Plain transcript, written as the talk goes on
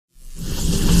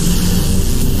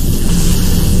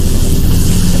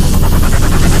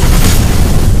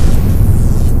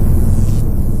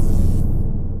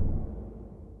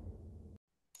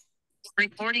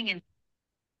Reporting in.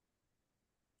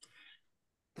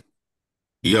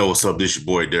 Yo, what's up? This your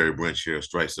boy Derek Branch here,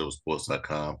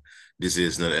 Strike7Sports.com. This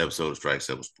is another episode of Strike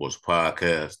 7 Sports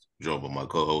Podcast, joined by my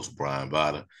co-host Brian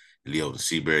Bada, Leo the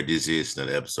Seabear. This is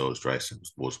another episode of Strike 7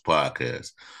 Sports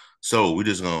Podcast. So we're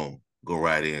just gonna go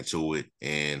right into it.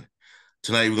 And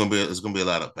tonight it's gonna be a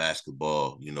lot of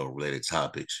basketball, related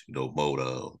topics, both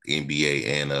NBA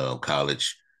and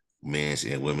college men's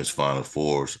and women's Final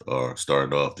Fours are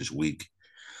starting off this week.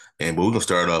 But we're gonna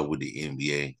start off with the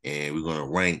NBA, and we're gonna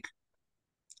rank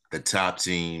the top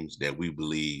teams that we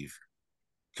believe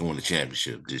can win the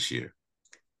championship this year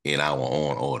in our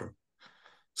own order.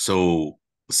 So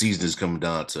the season is coming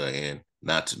down to an end.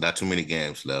 Not too many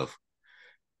games left,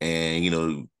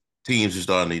 and teams are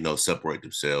starting to separate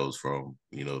themselves from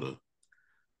the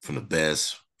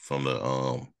best, from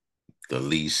the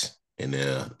least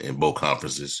in both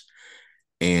conferences.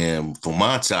 And for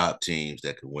my top teams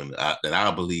that could win, that I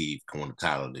believe can win the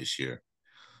title this year,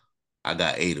 I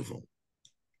got 8 of them.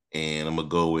 And I'm gonna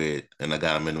go with, and I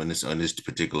got them in this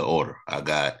particular order. I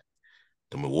got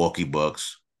the Milwaukee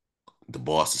Bucks, the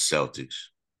Boston Celtics,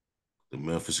 the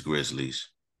Memphis Grizzlies,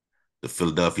 the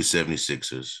Philadelphia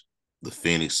 76ers, the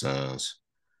Phoenix Suns,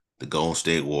 the Golden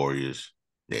State Warriors,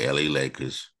 the LA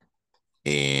Lakers,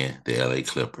 and the LA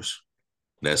Clippers.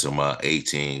 That's my 8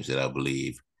 teams that I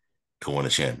believe can win a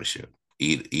championship.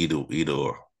 Either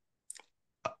or.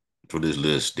 For this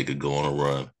list, they could go on a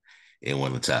run and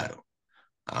win the title.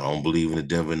 I don't believe in the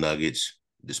Denver Nuggets,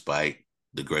 despite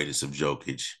the greatest of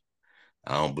Jokic.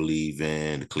 I don't believe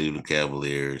in the Cleveland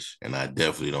Cavaliers, and I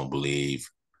definitely don't believe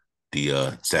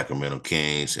the Sacramento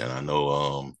Kings. And I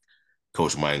know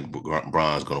Coach Mike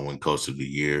Brown's going to win Coach of the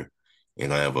Year, and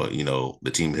gonna have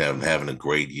the team having a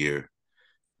great year.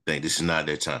 I think this is not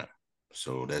their time.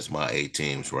 So that's my 8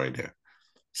 teams right there.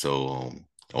 So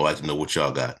I'd like to know what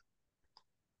y'all got.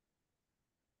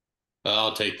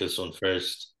 I'll take this one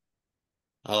first.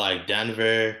 I like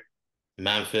Denver,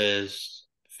 Memphis,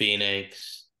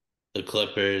 Phoenix, the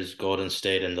Clippers, Golden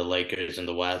State, and the Lakers in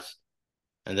the West.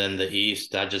 And then the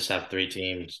East, I just have 3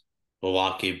 teams: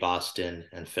 Milwaukee, Boston,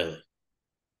 and Philly.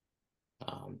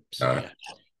 All right. Yeah.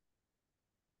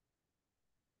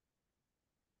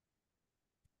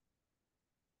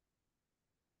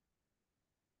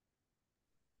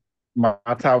 My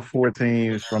top 4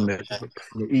 teams from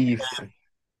the East,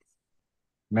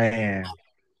 man,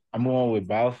 I'm going with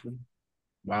Boston,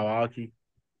 Milwaukee,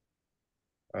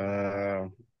 uh,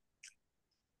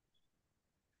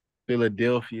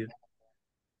 Philadelphia,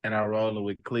 and I'm rolling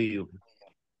with Cleveland.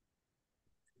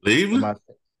 Cleveland?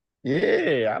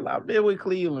 I've been with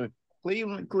Cleveland.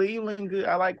 Cleveland, good.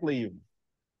 I like Cleveland.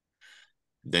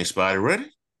 Think Spotty ready?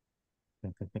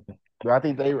 I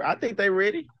think they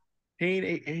ready.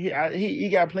 He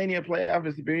got plenty of playoff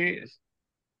experience.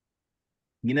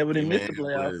 He never Hey did miss man, the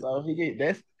playoffs,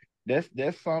 but so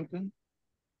that's something.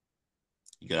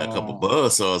 you got a couple Um,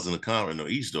 buzzsaws in the conference in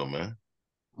the East though, man.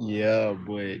 yeah,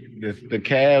 but the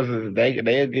Cavs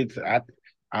they'll get to,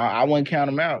 I wouldn't count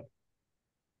them out.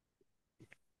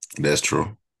 That's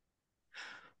true.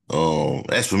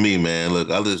 As for me, man, look,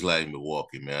 I just like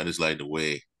Milwaukee, man. I just like the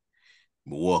way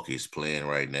Milwaukee is playing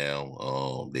right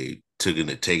now. They taking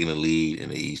the lead in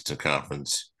the Eastern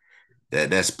Conference.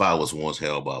 That spot was once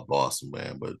held by Boston,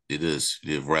 man, but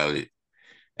they've rallied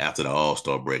after the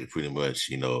All-Star break, pretty much.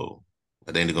 I think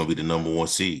they're gonna be the number 1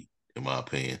 seed, in my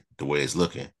opinion, the way it's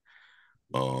looking.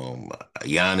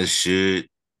 Giannis should.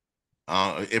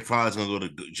 It probably gonna go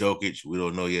to Jokic. We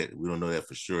don't know yet. We don't know that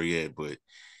for sure yet, but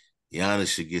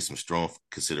Giannis should get some strong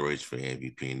consideration for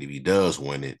MVP. And if he does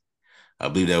win it, I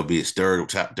believe that would be his third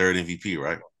MVP,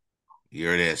 right? He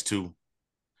already has 2.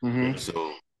 Mm-hmm.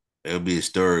 So it'll be his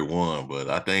third one. But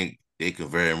I think they can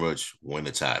very much win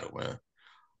the title, man.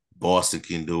 Boston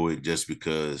can do it just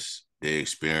because they're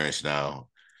experienced now,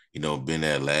 been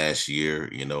there last year,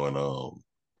 and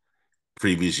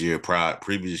previous years prior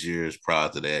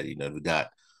to that, we got a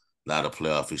lot of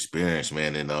playoff experience,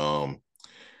 man. And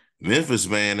Memphis,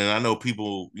 man, and I know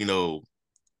people, the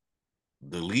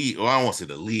league, or I don't want to say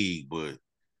the league, but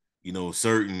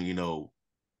certain,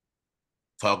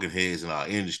 talking heads in our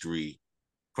industry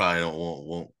probably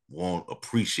don't won't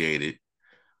appreciate it.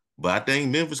 But I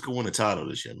think Memphis could win a title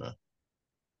this year, man.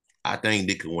 I think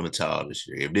they could win a title this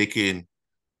year. If they can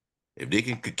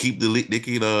keep they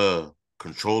can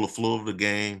control the flow of the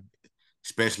game,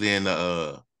 especially in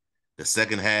the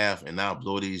second half, and not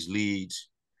blow these leads.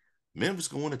 Memphis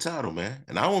can win the title, man.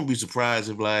 And I wouldn't be surprised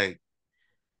if like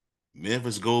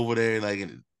Memphis go over there,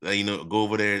 go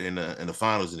over there in the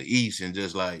finals in the East and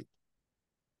just like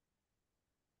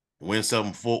win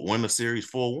the series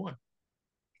 4-1.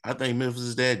 I think Memphis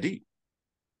is that deep.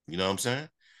 You know what I'm saying?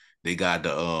 They got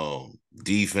the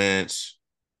defense.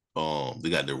 They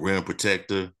got the rim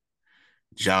protector,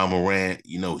 John Morant.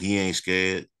 You know, he ain't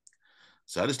scared.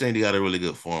 So I just think they got a really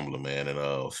good formula, man.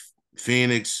 And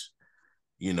Phoenix,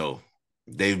 you know,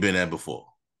 they've been there before.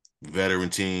 Veteran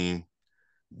team,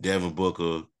 Devin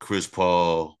Booker, Chris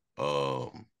Paul,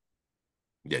 Devin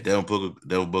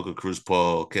Booker, Chris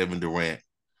Paul, Kevin Durant,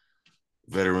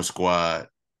 veteran squad.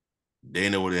 They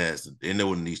know what it has. They know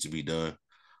what needs to be done.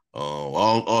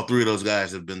 All three of those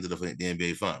guys have been to the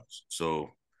NBA Finals, so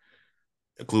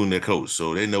including their coach.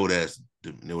 So they know what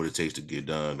it takes to get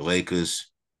done. The Lakers,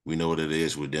 we know what it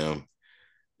is with them.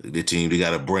 The team, they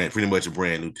got pretty much a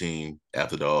brand new team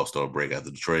after the All-Star break, after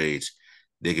the trades.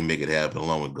 They can make it happen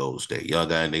along with Golden State. Y'all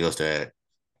got anything else to add?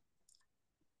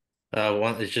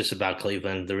 One it's just about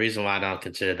Cleveland. The reason why I don't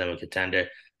consider them a contender,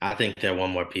 I think they're one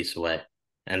more piece away.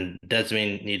 And doesn't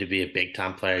mean need to be a big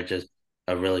time player, just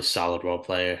a really solid role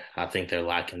player. I think they're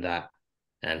lacking that.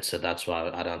 And so that's why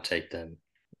I don't take them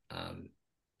um,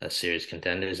 as serious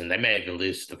contenders. And they may even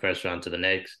lose the first round to the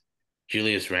Knicks.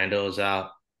 Julius Randle is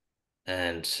out.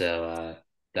 And so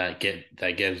that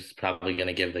gives probably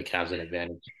gonna give the Cavs an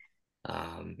advantage.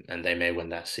 And they may win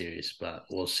that series, but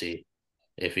we'll see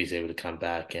if he's able to come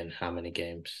back and how many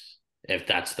games, if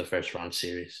that's the first round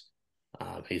series,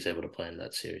 he's able to play in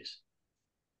that series.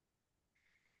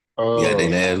 Yeah,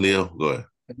 anything to Uh, add, Leo? Go ahead.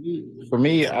 for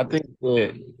me, I think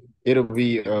that it'll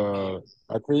be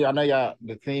I know y'all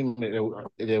the team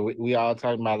that we all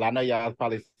talking about. I know y'all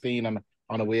probably seen on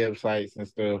the websites and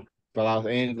stuff. The Los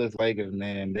Angeles Lakers,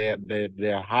 man,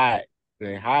 they're hot.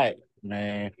 They're hot,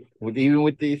 man. Even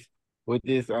with this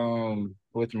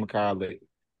whatchamacallit,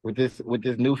 with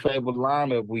this new fabled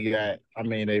lineup we got. I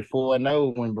mean, they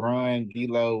 4-0 when Bron,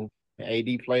 D'Lo, and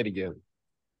AD play together.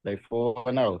 They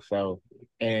 4-0. So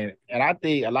and I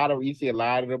think you see a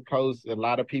lot of the posts, a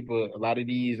lot of people, a lot of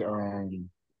these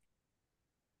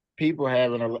people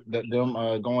having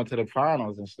them going to the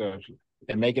finals and stuff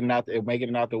and making it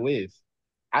out the West.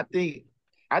 I think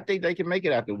I think they can make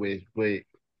it out the West, but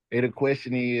the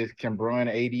question is, can Bron and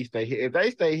AD stay here? If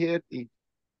they stay healthy,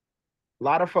 a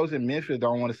lot of folks in Memphis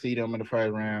don't want to see them in the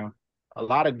first round. A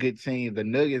lot of good teams, the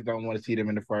Nuggets don't want to see them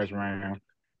in the first round.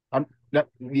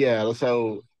 Yeah,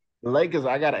 so the Lakers,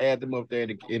 I gotta add them up there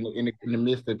in the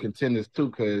midst of contenders too,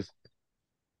 because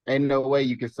ain't no way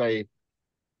you can say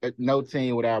no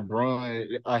team without Bron,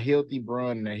 a healthy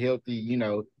Bron and a healthy,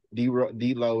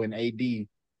 D'Lo and AD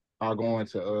are going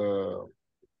to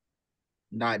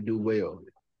not do well.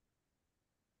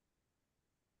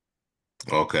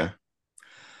 Okay.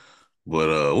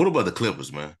 But what about the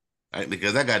Clippers, man?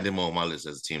 Because I got them on my list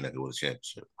as a team that could win a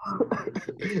championship.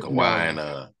 Kawhi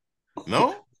No, and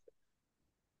no,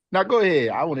 now go ahead.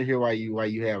 I want to hear why you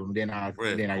have them.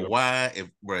 bro. Then I go. If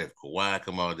Kawhi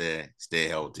come out there, stay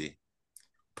healthy.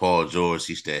 Paul George,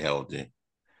 he stay healthy.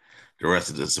 The rest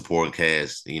of the supporting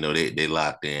cast, they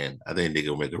locked in. I think they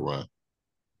can make a run.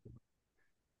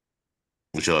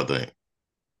 What y'all think?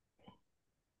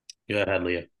 Go ahead,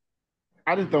 Leah.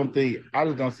 I just don't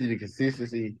see the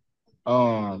consistency.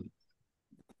 Um,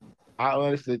 I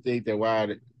honestly think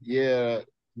that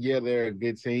they're a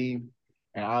good team,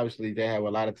 and obviously they have a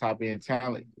lot of top end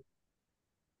talent.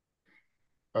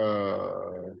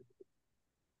 Uh,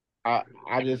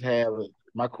 I just have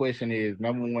my question is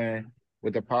number one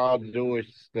with the Paul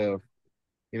George stuff.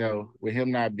 With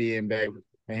him not being back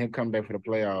and him coming back for the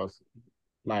playoffs,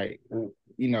 like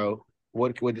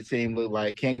what would the team look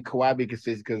like? Can Kawhi be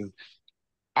consistent? Because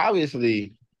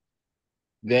obviously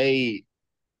they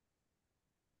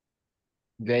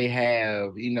they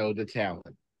have the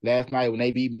talent. Last night when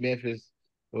they beat Memphis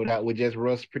with just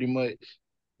Russ, pretty much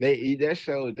that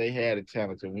showed they had the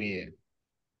talent to win.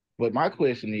 But my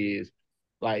question is,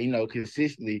 like,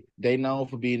 consistently, they known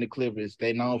for being the Clippers.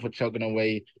 They known for choking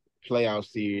away playoff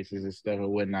series and stuff and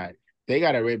whatnot. They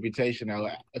got a reputation,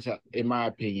 in my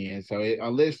opinion. So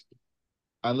unless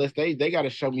they got to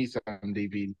show me something,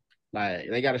 DB. Like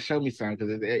they got to show me something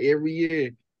because every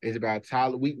year it's about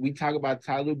Tyler. We talk about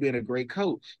Tyler being a great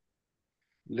coach.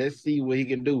 Let's see what he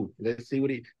can do. Let's see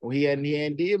what he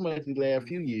hadn't did much the last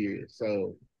few years.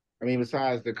 So I mean,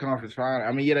 besides the conference final,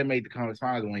 I mean, yeah, they made the conference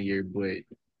finals one year, but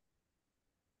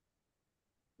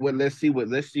let's see what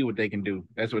they can do.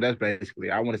 That's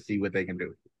basically. I want to see what they can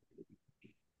do.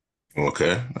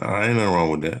 Okay, ain't nothing wrong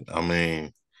with that. I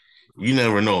mean, you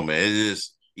never know, man.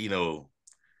 It's just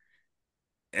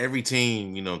every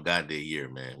team got their year,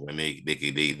 man. When they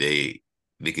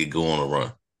could go on a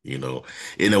run. In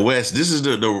the West, this is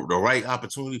the right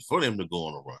opportunity for them to go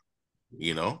on a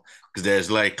run. Because there's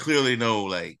like clearly no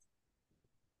like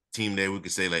team that we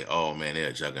could say like, oh man, they're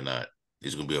a juggernaut.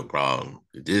 It's gonna be a problem.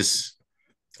 This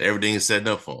everything is setting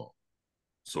up for them.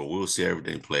 So we'll see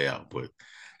everything play out. But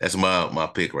that's my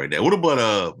pick right there. What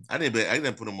about I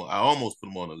didn't put him on. I almost put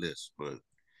him on the list, but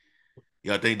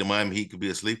y'all think the Miami Heat could be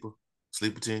a sleeper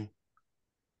team?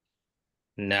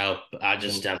 No, I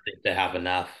just don't think they have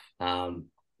enough.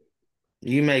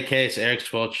 You make case Eric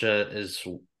Spoelstra is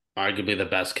arguably the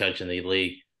best coach in the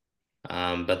league.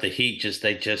 But the Heat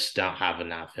they just don't have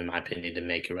enough, in my opinion, to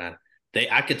make a run.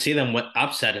 I could see them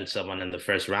upsetting someone in the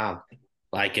first round.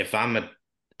 Like if I'm a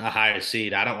higher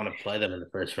seed, I don't want to play them in the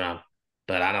first round.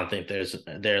 But I don't think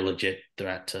they're a legit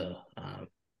threat to.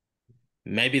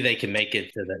 Maybe they can make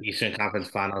it to the Eastern Conference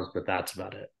Finals, but that's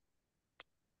about it.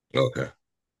 Okay.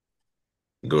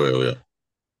 Go ahead, Will.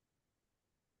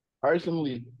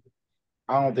 Personally,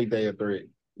 I don't think they a threat.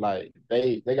 Like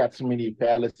they got too many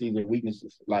fallacies and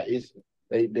weaknesses. Like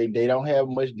they don't have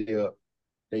much depth.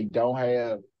 They don't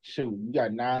have you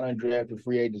got 9 undrafted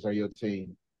free agents on your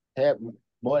team. Have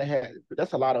more than have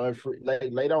that's a lot of unfree.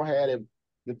 They don't have it.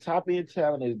 The top end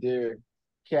talent is there.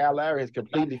 Cal Lowry is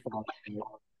completely fallen.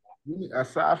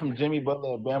 Aside from Jimmy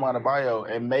Butler, Bam Adebayo,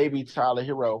 and maybe Tyler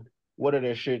Hero, what are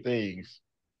their sure things?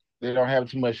 They don't have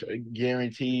too much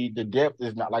guaranteed. The depth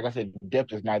is not, like I said, the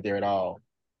depth is not there at all.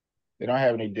 They don't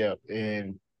have any depth.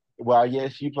 And while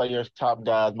yes, you play your top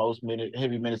guys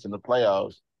heavy minutes in the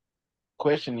playoffs.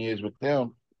 Question is with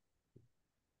them,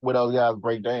 will those guys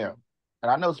break down?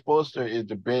 And I know Spoelstra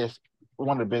is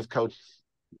one of the best coaches.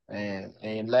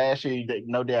 And last year,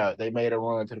 no doubt, they made a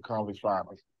run to the conference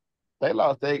finals. They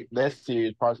lost that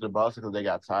series partially to Boston because they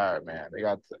got tired, man. They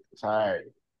got tired.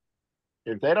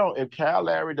 If Kyle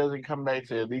Lowry doesn't come back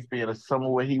to at least being a summer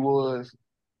where he was,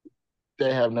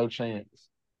 they have no chance.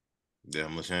 They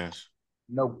have no chance.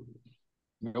 Nope.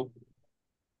 Nope.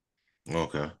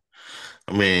 Okay.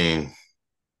 I mean,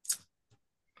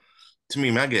 to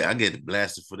me, man, I get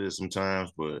blasted for this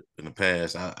sometimes, but in the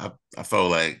past, I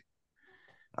felt like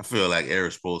I feel like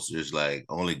Eric Spoelstra is like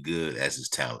only good as his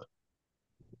talent,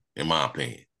 in my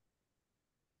opinion.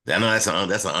 I know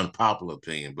that's an unpopular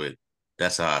opinion, but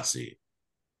that's how I see it.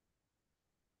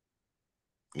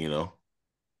 You know,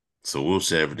 so we'll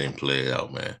see everything play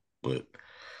out, man. But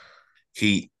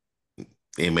Heat,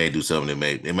 they may do something.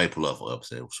 They may pull off an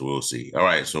upset, so we'll see. All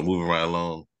right, so moving right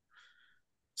along.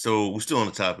 So we're still on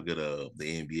the topic of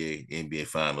the NBA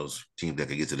Finals, teams that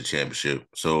can get to the championship.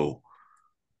 So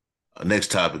our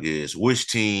next topic is which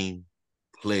team,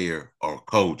 player, or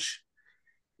coach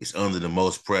is under the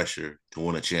most pressure to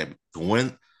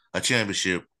win a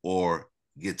championship or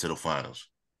get to the finals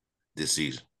this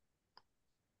season.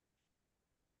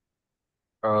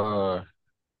 Uh,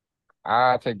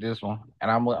 I take this one, and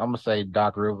I'm gonna say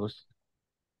Doc Rivers.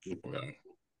 Right.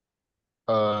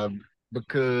 Uh,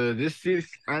 because I ain't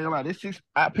gonna lie,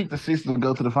 I picked the Sixers to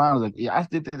go to the finals. Like, yeah, I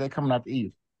still think they're coming out the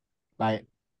East. Like,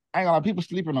 I ain't gonna lie, people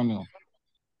sleeping on them.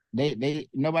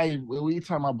 Nobody. We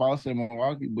talking about Boston and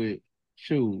Milwaukee, but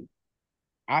shoot,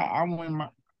 I I wouldn't mi-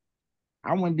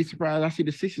 I wouldn't be surprised. I see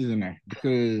the Sixers in there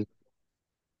because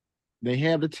they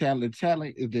have the talent. The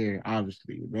talent is there,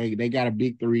 obviously. They got a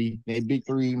big three. They big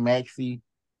three: Maxey,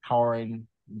 Harden,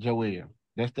 Joel.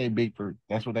 That's their big three.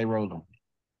 That's what they roll on.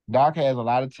 Doc has a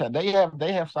lot of talent.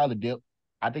 They have solid depth.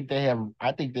 I think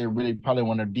they're really probably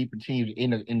one of the deeper teams in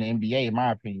the NBA, in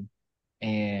my opinion.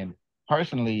 And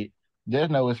personally, there's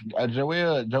no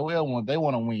they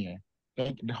want to win.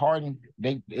 Harden,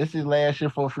 it's his last year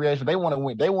for free agent. They want to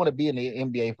win. They want to be in the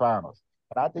NBA finals.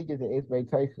 But I think it's an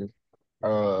expectation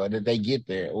that they get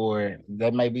there, or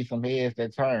there may be some heads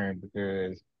that turn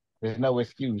because there's no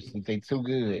excuse. They too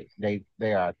good.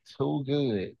 They are too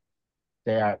good.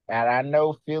 They are, and I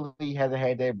know Philly hasn't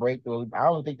had that breakthrough. I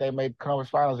don't think they made conference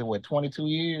finals in 22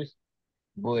 years,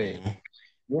 but Mhm.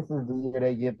 this is the year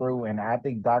they get through, and I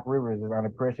think Doc Rivers is under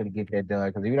pressure to get that done.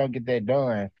 Because if you don't get that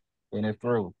done, then it's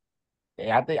through.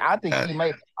 And I think Got he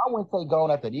may. I wouldn't say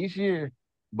going after this year,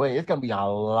 but it's gonna be a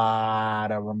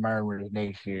lot of murmurs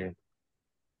next year.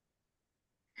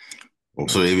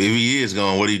 So if he is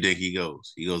gone, what do you think he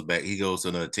goes? He goes back. He goes to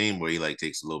another team where he like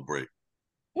takes a little break.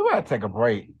 You gotta take a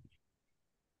break.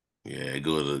 Yeah,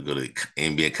 go to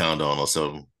NBA countdown or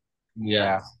something. Yeah,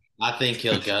 Yeah. I think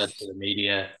he'll go to the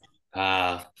media.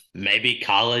 Uh, Maybe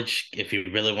college if he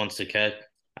really wants to coach.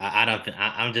 I don't think.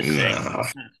 I'm just saying. Nah,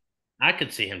 I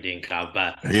could see him doing college,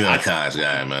 but he's not a I. college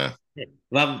guy, man. I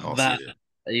But don't see but that.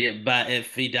 yeah, but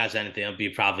if he does anything, it'll be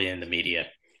probably in the media.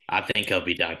 I think he'll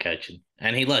be done coaching.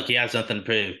 And he has nothing to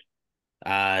prove.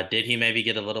 Did he maybe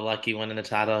get a little lucky winning the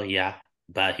title? Yeah,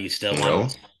 but he still won No,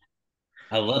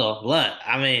 a little. Look,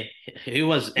 I mean, he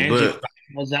was Andrew but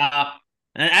Bynum was out.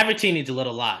 And every team needs a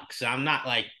little luck, so I'm not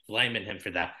like blaming him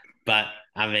for that. But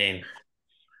I mean,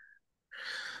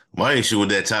 My issue with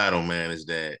that title, man, is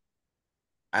that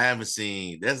I haven't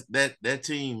seen that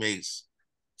team makes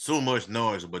so much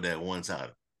noise about that one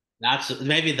title. that's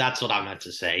what I meant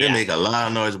to say. They Yeah, make a lot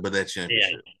of noise about that yeah,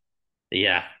 championship.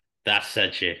 yeah. That's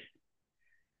such a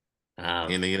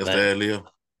Anything else to but add, Leo?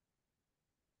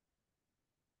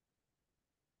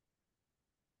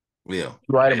 Yeah.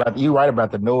 You right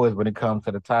about the noise when it comes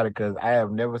to the title because I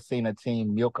have never seen a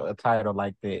team milk a title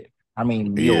like that. I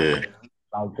mean, milk Yeah.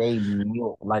 like they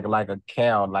milk like a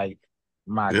cow. Like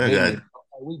my Yeah, I got goodness,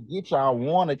 okay, we get y'all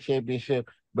won a championship,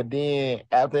 but then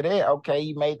after that, okay,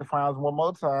 you made the finals one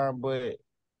more time, but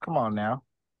come on now.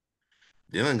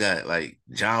 they done got like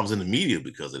jobs in the media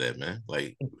because of that, man.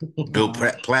 Like built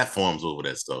platforms over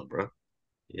that stuff, bro. For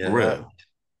yeah. Yeah, real.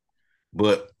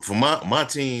 But for my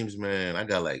teams, man, I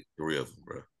got like three of them,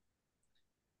 bro.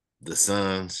 The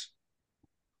Suns.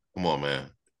 Come on, man.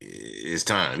 It's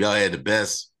time. Y'all had the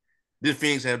best. Did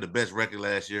Phoenix have the best record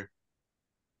last year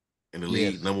in the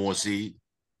league, yes, number one seed?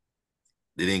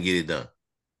 They didn't get it done.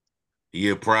 The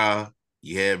year prior,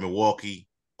 you had Milwaukee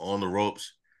on the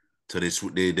ropes till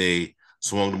they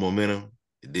swung the momentum.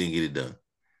 It didn't get it done.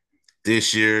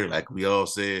 This year, like we all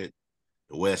said,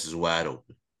 the West is wide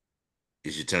open.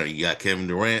 It's your turn. You got Kevin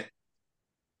Durant.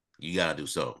 You gotta do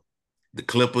something. The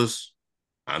Clippers.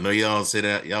 I know y'all say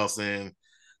that. Y'all saying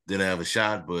didn't have a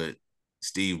shot, but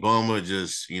Steve Ballmer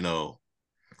just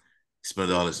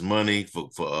spent all his money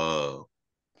for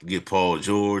get Paul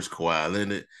George, Kawhi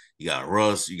Leonard. You got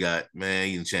Russ. You got man.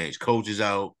 You can change coaches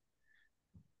out.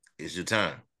 It's your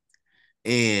time.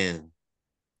 And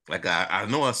like I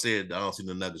know I said I don't see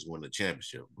the Nuggets win the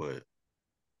championship, but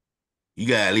you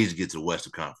got to at least get to the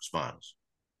Western Conference Finals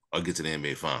or get to the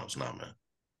NBA Finals now, man.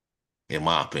 In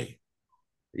my opinion,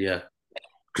 Yeah.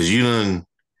 because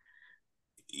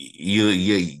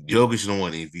Jokic don't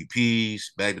won MVPs,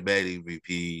 back to back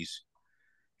MVPs.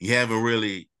 You haven't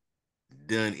really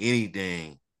done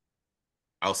anything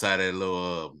outside that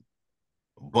little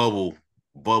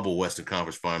bubble Western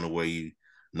Conference Final where you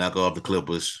knock off the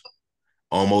Clippers,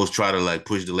 almost try to like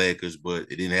push the Lakers, but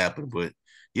it didn't happen. But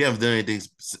you haven't done anything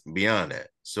beyond that.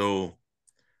 So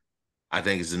I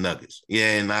think it's the Nuggets.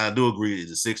 Yeah, and I do agree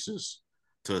the Sixers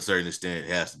to a certain extent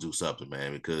has to do something,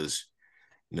 man, because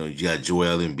you got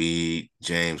Joel Embiid,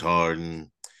 James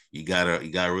Harden. You got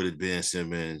rid of Ben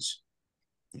Simmons.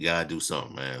 You gotta do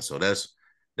something, man. So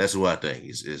that's what I think.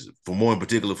 Is for more in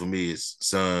particular for me, it's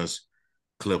Suns,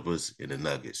 Clippers, and the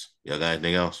Nuggets. Y'all got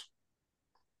anything else?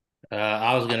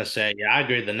 I was gonna say, yeah, I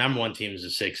agree. The number one team is the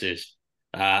Sixers.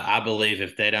 I believe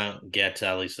if they don't get to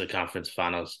at least the conference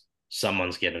finals,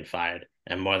 someone's getting fired,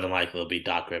 and more than likely it'll be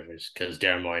Doc Rivers because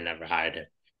Darren Moore never hired him,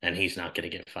 and he's not gonna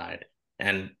get fired.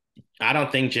 And I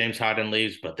don't think James Harden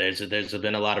leaves, but there's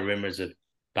been a lot of rumors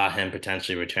about him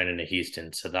potentially returning to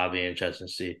Houston, so that'll be interesting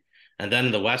to see. And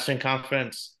then the Western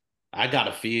Conference, I got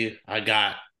a few. I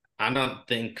don't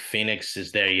think Phoenix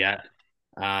is there yet.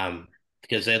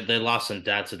 Because they lost some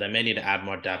depth, so they may need to add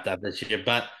more depth out this year.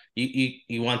 But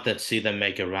you want to see them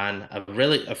make a run.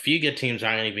 A few good teams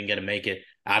aren't even going to make it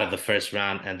out of the first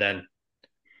round, and then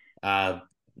uh,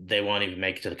 they won't even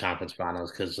make it to the conference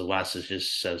finals because the West is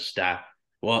just so stacked.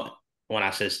 Well, when I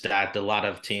say stacked, a lot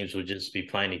of teams would just be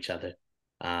playing each other.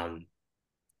 Um,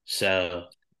 so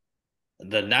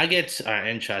the Nuggets are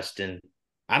interesting.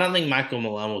 I don't think Michael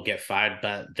Malone will get fired,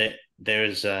 but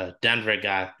there's a Denver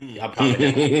guy. I'll probably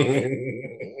never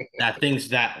thinks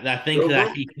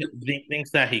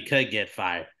that he could get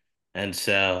fired, and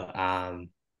so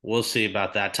we'll see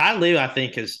about that. Ty Lue, I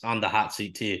think, is on the hot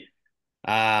seat too.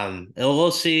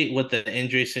 We'll see with the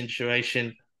injury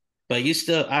situation, but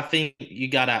I think you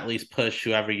got to at least push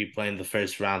whoever you play in the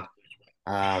first round.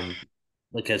 Um,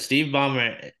 because Steve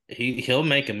Ballmer, he'll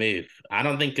make a move. I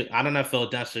don't know if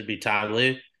it'll necessarily be Ty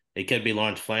Lue. It could be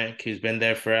Lawrence Frank, who's been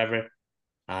there forever.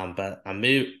 But a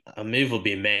move will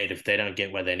be made if they don't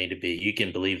get where they need to be. You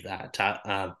can believe that.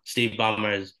 Steve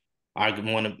Ballmer is,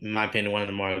 in my opinion, one of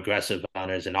the more aggressive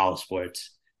owners in all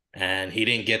sports, and he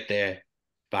didn't get there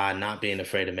by not being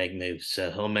afraid to make moves.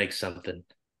 So he'll make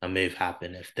a move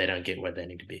happen if they don't get where they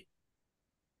need to be.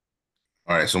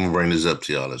 All right, so I'm gonna bring this up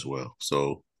to y'all as well.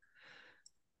 So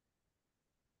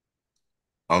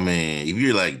I mean, if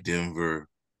you're like Denver,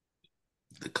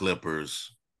 the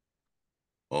Clippers,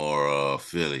 or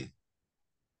Philly,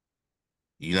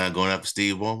 you're not going after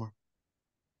Steve Ballmer?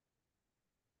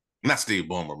 Not Steve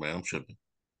Ballmer, man. I'm tripping.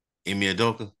 Emi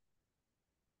Adoka.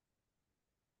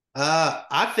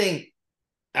 I think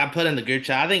I put in the group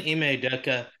chat. I think Ime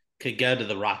Udoka could go to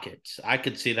the Rockets. I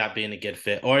could see that being a good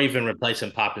fit, or even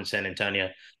replacing Pop in San Antonio.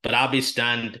 But I'll be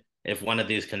stunned if one of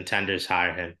these contenders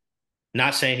hire him.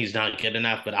 Not saying he's not good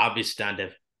enough, but I'll be stunned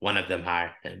if one of them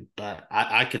hire him. But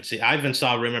I could see. I even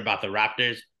saw a rumor about the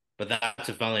Raptors, but that's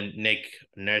if only Nick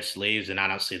Nurse leaves, and I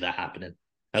don't see that happening.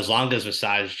 As long as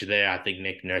Visage there, I think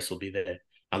Nick Nurse will be there,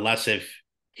 unless if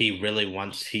he really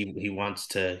wants he wants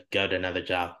to go to another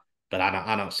job. But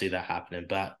I don't see that happening.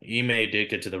 But Ime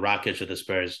Udoka to the Rockets or the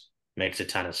Spurs makes a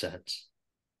ton of sense.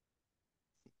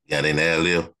 Yeah, they now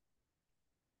live.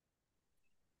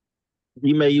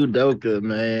 Ime Udoka,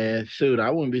 man. Shoot, I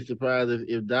wouldn't be surprised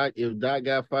if Doc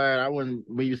got fired. I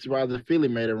wouldn't be surprised if Philly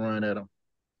made a run at him.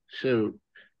 Shoot.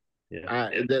 Yeah.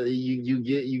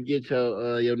 You get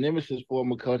your nemesis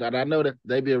former coach. And I know that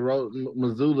they been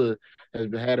Missoula has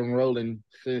been had him rolling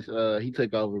since he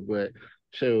took over, but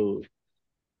shoot,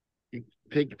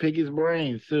 pick his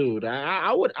brain, shoot.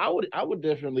 I would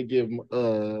definitely give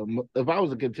if I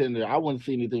was a contender, I wouldn't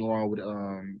see anything wrong with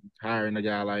hiring a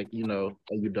guy like a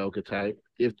Udoka type.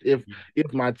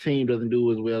 If my team doesn't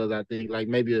do as well as I think, like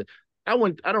maybe I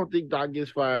don't think Doc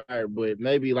gets fired, but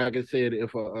maybe like I said,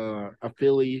 if a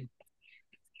Philly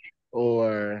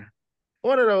or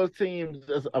one of those teams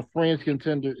as a fringe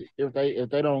contender, if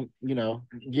they don't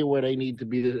get where they need to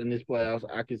be in this playoffs,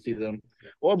 I can see them.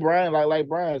 Or Brian, like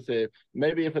Brian said,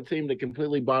 maybe if a team that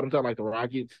completely bottoms out like the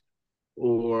Rockets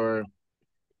or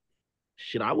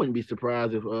shit, I wouldn't be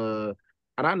surprised if and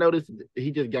I noticed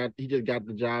he just got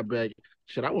the job back.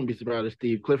 Shit, I wouldn't be surprised if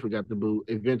Steve Clifford got the boot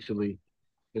eventually.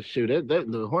 But shoot,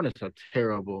 the Hornets are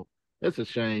terrible. It's a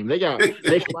shame. They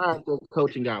fired the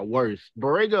coach and got worse.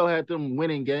 Borrego had them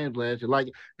winning games last year. Like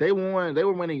they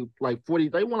were winning like 40.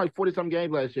 They won like 40 some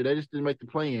games last year. They just didn't make the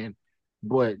play in.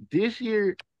 But this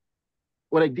year,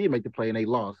 well, they did make the play and they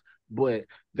lost. But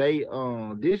they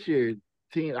this year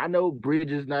team. I know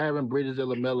Bridges not having Bridges and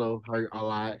LaMelo hurt a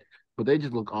lot, but they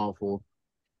just look awful.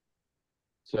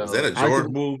 Was that So a I Jordan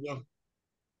can, move, though?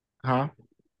 huh?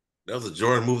 That was a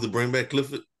Jordan move to bring back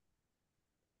Clifford?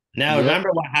 Now Yep. remember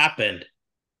what happened.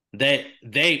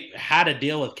 They had a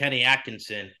deal with Kenny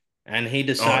Atkinson, and he Oh,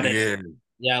 decided, yeah.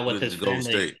 yeah, with With his the Golden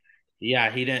family, State. yeah,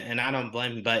 he didn't, and I don't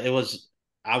blame him. But it was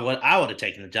I would have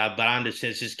taken the job, but I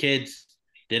understand his kids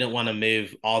didn't want to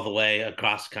move all the way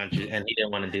across the country, and he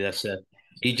didn't want to do that. So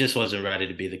he just wasn't ready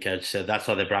to be the coach. So that's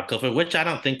why they brought Clifford, which I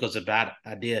don't think was a bad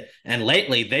idea. And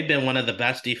lately, they've been one of the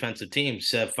best defensive teams.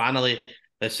 So finally,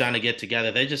 they're starting to get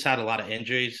together. They just had a lot of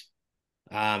injuries.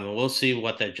 And we'll see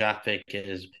what their draft pick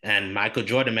is. And Michael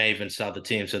Jordan may even sell the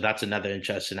team. So that's another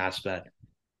interesting aspect.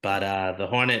 But the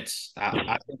Hornets,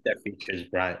 I think their future is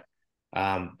bright.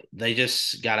 They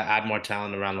just got to add more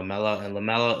talent around LaMelo. And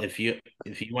LaMelo, if you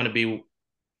want to be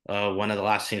one of the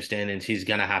last team standings, he's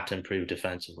gonna have to improve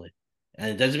defensively.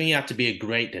 And it doesn't mean you have to be a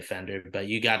great defender, but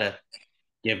you got to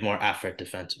give more effort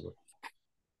defensively.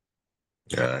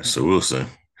 Yeah, so we'll see. All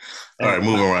right, And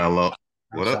moving around, low.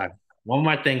 I'm What up? sorry. One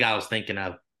more thing I was thinking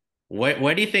of.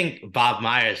 Where do you think Bob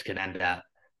Myers could end up?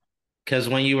 Because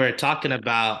when you were talking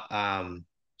about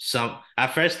some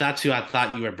at first that's who I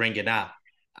thought you were bringing up.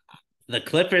 The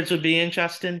Clippers would be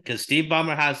interesting because Steve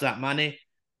Ballmer has that money,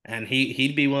 and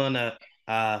he'd be willing to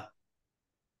uh,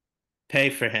 pay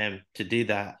for him to do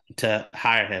that to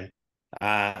hire him.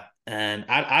 And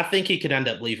I think he could end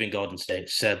up leaving Golden State.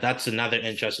 So that's another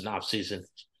interesting offseason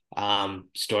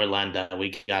storyline that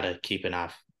we got to keep an eye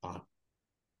on.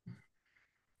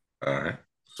 All right.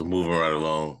 So moving right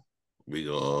along, we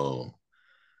go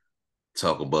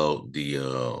talk about the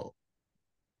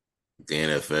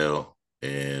NFL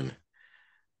and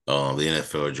the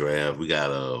NFL draft. We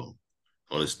got on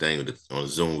this thing on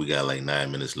Zoom, we got like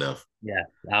 9 minutes left. Yeah,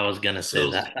 I was gonna say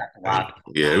So that. Wow.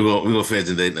 yeah, we're gonna finish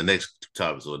the next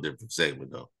topic or a different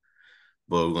segment though.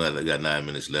 But we got 9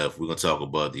 minutes left. We're gonna talk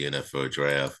about the NFL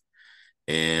draft.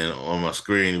 And on my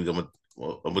screen, I'm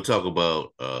gonna talk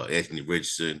about Anthony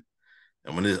Richardson.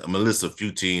 I'm gonna list a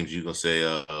few teams. You're gonna say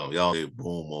y'all say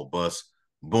boom or bust.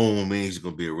 Boom means he's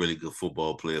gonna be a really good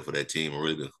football player for that team, a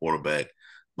really good quarterback.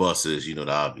 Bust is,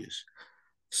 the obvious.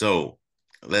 So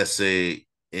let's say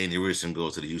Andy Richardson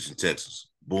goes to the Houston Texans.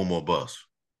 Boom or bust.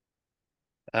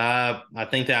 I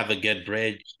think they have a good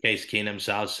bridge, Case Keenum.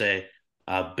 So I'll say,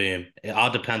 boom. It all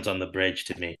depends on the bridge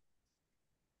to me.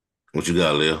 What you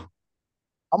got, Leo?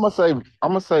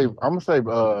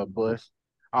 Bush.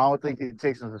 I don't think the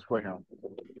Texans is for him.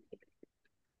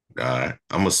 All right.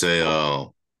 I'm gonna say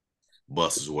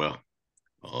bust as well.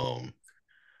 Um,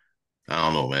 I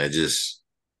don't know, man. Just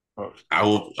I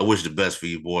wish the best for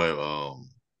you, boy,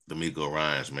 D'Amico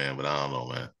Ryans, man, but I don't know,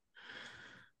 man.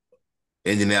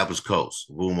 Indianapolis Colts,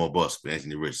 boom or bust for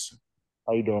Anthony Richardson.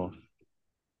 How you doing?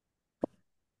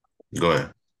 Go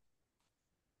ahead.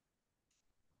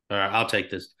 All right, I'll take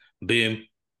this. Boom.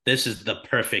 This is the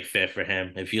perfect fit for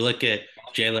him. If you look at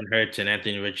Jalen Hurts and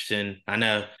Anthony Richardson, I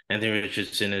know Anthony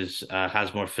Richardson is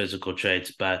has more physical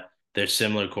traits, but they're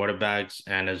similar quarterbacks,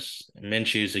 and as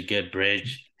Minshew's a good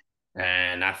bridge,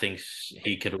 and I think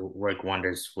he could work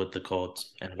wonders with the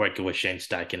Colts and working with Shane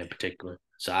Steichen in particular.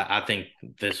 So I think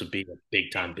this would be a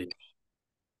big time bid.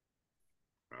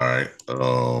 All right.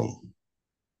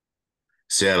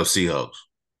 Seattle Seahawks.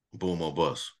 Boom or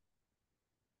bust.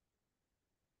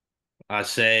 I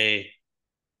say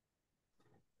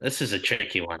this is a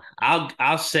tricky one.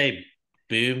 I'll say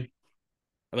boom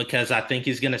because I think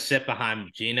he's going to sit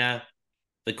behind Gina.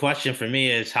 The question for me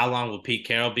is how long will Pete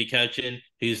Carroll be coaching?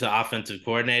 Who's the offensive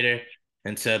coordinator?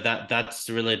 And so that's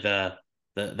really the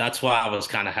that's why I was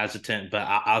kind of hesitant, but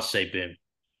I'll say boom.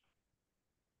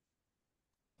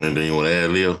 And then you want to add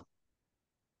Leo?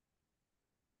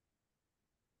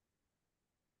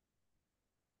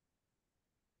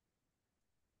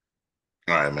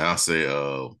 All right, man. I'll say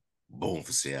boom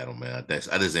for Seattle, man. I just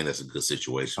think that's a good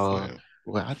situation for Uh, him.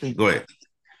 well, Go ahead.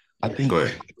 I Go think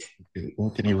ahead.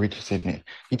 Anthony Richardson.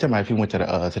 You talking about if he went to the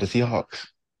Seahawks?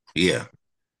 Yeah.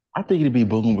 I think it'd be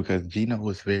boom because Gino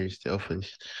was very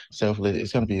selfless. It's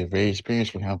going to be a very experience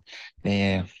for him,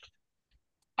 and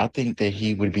I think that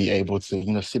he would be able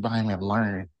to, sit behind him and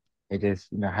learn, and just,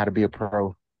 how to be a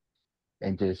pro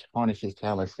and just harness his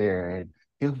talents there.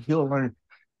 And he'll learn.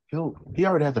 He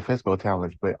already has the physical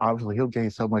talents, but obviously he'll gain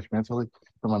so much mentally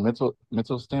from a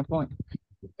mental standpoint.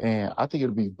 And I think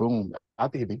it'll be boom. I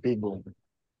think it'd be big boom.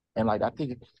 And like I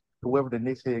think whoever the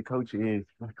next head coach is,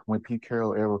 when Pete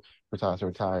Carroll ever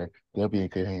retire, they'll be in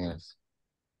good hands.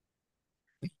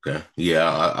 Okay. Yeah,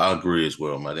 I agree as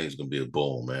well. Man. I think it's gonna be a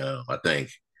boom, man. I think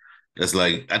that's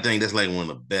like one of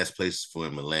the best places for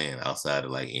him to land outside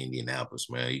of like Indianapolis,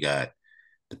 man. You got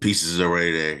the pieces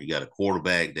already there. You got a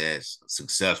quarterback that's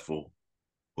successful,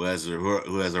 who has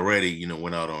already,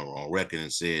 went out on record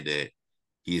and said that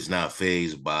he is not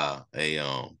phased by a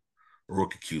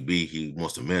rookie QB. He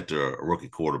wants to mentor a rookie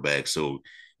quarterback. So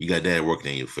you got that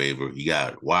working in your favor. You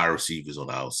got wide receivers on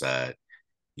the outside.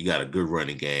 You got a good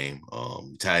running game.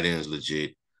 Tight end is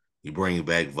legit. You bring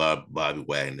back Bobby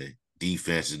Wagner.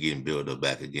 Defense is getting built up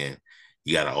back again.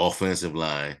 You got an offensive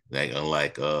line, like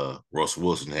unlike Russ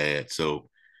Wilson had. So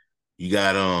you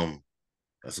got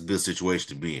that's a good situation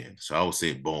to be in. So I would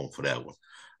say boom for that one.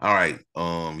 All right,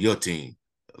 your team,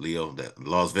 Leo, the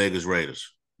Las Vegas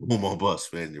Raiders. Boom or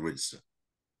bust, Anthony Richardson.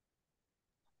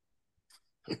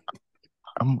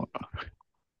 I'm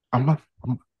I'm a,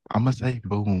 I'm I'm gonna say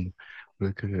boom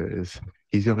because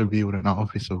he's gonna be with an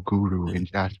offensive guru in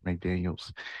Josh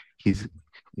McDaniels. He's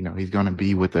he's gonna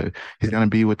be with a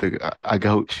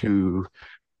coach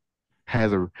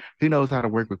has a who knows how to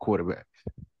work with quarterbacks.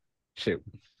 Shit.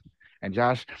 And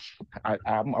Josh,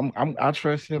 I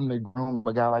trust him to groom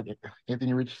a guy like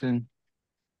Anthony Richardson,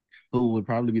 who would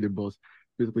probably be the most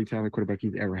physically talented quarterback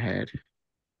he's ever had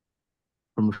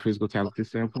from a physical talent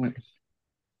standpoint.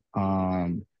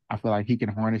 I feel like he can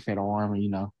harness that arm, and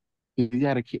he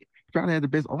probably had the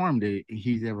best arm that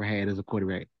he's ever had as a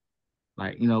quarterback.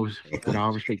 Like, with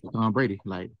all respect to Tom Brady,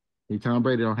 like Tom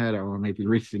Brady don't have that arm, maybe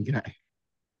Richardson guy.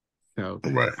 So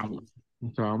Right.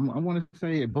 I'm I want to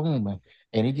say boom,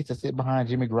 and he gets to sit behind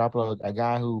Jimmy Garoppolo, a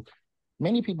guy who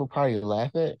many people probably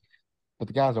laugh at, but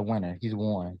the guy's a winner. He's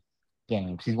won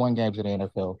games. He's won games in the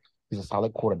NFL. He's a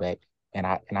solid quarterback, and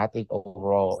I think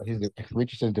overall his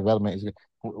Richardson's development is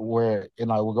where,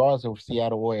 regardless of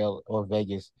Seattle or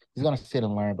Vegas, he's gonna sit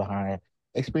and learn behind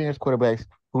experienced quarterbacks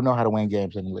who know how to win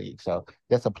games in the league. So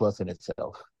that's a plus in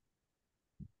itself.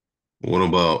 What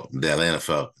about the Atlanta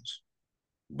Falcons?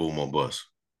 Boom or bust?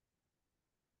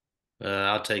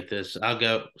 I'll take this. I'll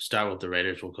go start with the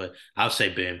Raiders real quick. I'll say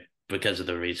boom because of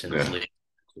the reasons.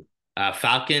 Yeah.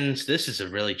 Falcons, this is a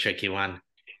really tricky one.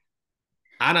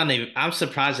 I don't even. I'm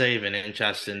surprised they're even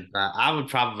interested. But I would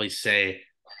probably say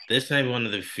this may be one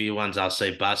of the few ones I'll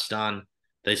say bust on.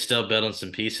 They still building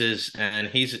some pieces, and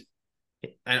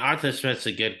Arthur Smith's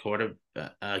a good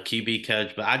QB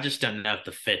coach, but I just don't know if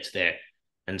the fit's there,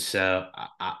 and so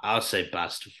I'll say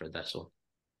bust for this one.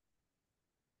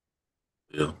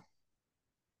 Yeah.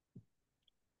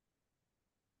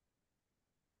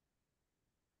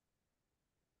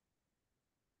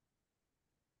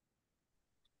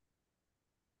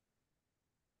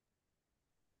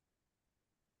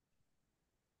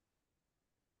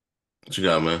 What you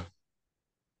got, man?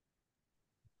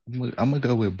 I'm gonna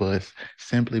go with Bus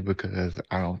simply because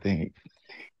I don't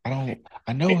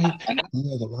I know he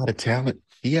has a lot of talent.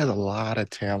 He has a lot of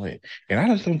talent, and I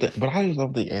just don't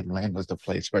think Atlanta's the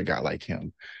place for a guy like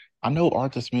him. I know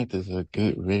Arthur Smith is a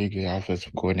very good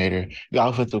offensive coordinator, good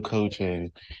offensive coach,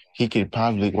 and he could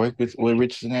probably work with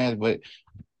Richardson as. But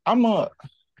I'm a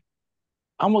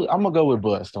I'm gonna go with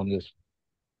bust on this,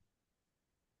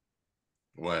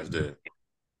 Why is that?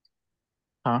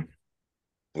 huh?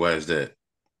 Why is that?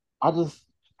 I just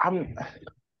I'm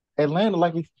Atlanta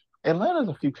like Atlanta's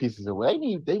a few pieces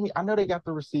away. They need. I know they got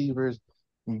the receivers.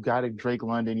 You got it, Drake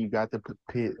London. You got the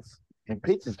Pitts, and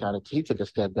Pitts has got he took a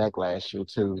step back last year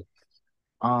too.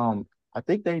 Um, I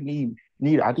think they need.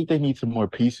 I think they need some more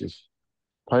pieces.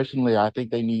 Personally, I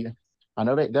think they need. I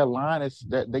know that line is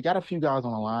that they got a few guys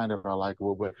on the line that are like,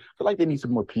 well, but I feel like they need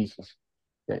some more pieces.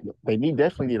 They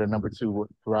definitely need a number two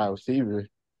wide receiver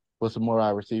with some more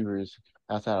wide receivers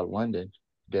outside of London,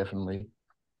 definitely.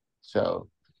 So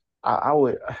I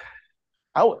would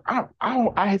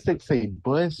I hesitate to say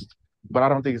bust, but I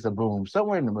don't think it's a boom.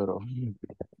 Somewhere in the middle.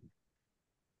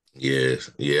 Yes,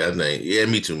 yeah, I think, yeah,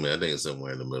 me too, man. I think it's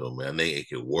somewhere in the middle, man. I think it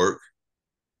could work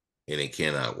and it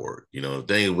cannot work. The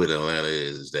thing with Atlanta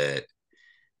is that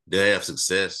they'll have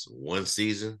success one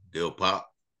season, they'll pop,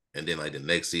 and then like the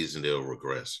next season they'll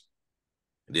regress.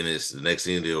 And then it's the next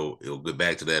season it'll get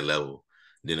back to that level,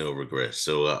 then it'll regress.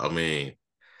 So I mean,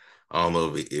 I don't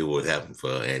know if it would happen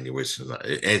for Anthony Richardson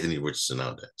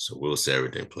out there. So we'll see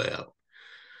everything play out.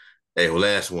 Hey, well,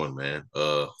 last one, man.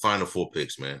 Final four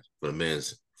picks, man, for the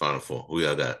men's final four. Who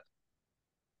y'all got?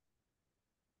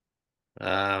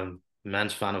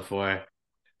 Men's Final Four.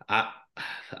 I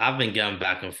I've been going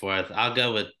back and forth. I'll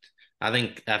go with I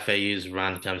think FAU's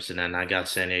run comes to an end. I got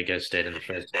San Diego State in the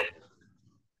first.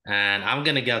 And I'm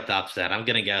gonna go with the upset. I'm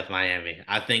gonna go with Miami.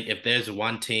 I think if there's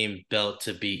one team built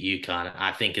to beat UConn,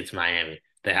 I think it's Miami.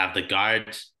 They have the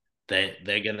guards. They're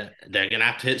gonna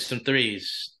have to hit some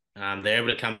threes. They're able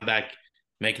to come back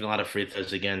making a lot of free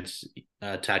throws against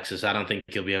Texas. I don't think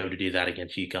he'll be able to do that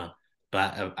against UConn.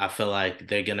 But I feel like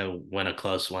they're gonna win a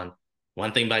close one.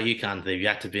 One thing about UConn, they've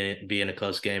yet to be in a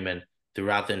close game, and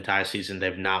throughout the entire season,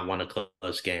 they've not won a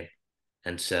close game.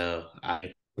 And so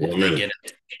if 1 they minute. get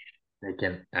it, they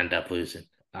can end up losing.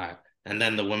 All right. And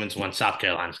then the women's one, South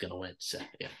Carolina's going to win. So,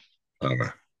 yeah. All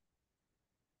right.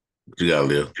 What you got,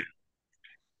 Lil?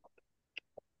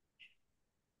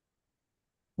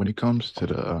 When it comes to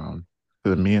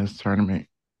the men's tournament,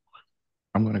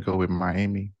 I'm gonna go with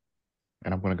Miami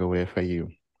and I'm gonna go with FAU.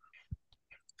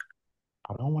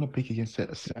 I don't want to pick against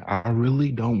I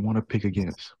really don't want to pick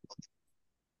against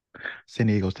San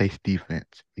Diego State's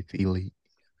defense. It's elite.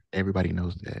 Everybody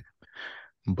knows that.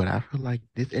 But I feel like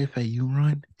this FAU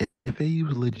run, FAU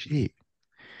is legit.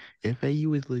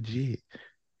 FAU is legit.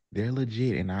 They're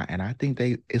legit, and I think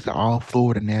it's an all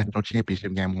Florida national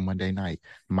championship game on Monday night.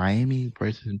 Miami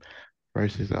versus.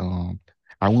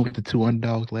 I went with the two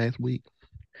underdogs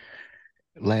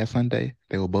last Sunday.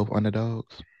 They were both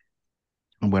underdogs.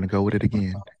 I'm gonna go with it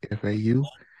again. FAU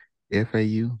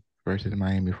versus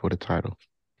Miami for the title.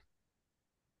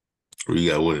 Who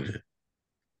you got with it?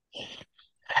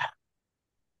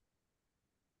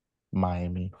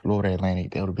 Miami, Florida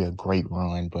Atlantic, that would be a great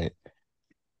run, but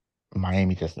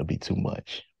Miami just would be too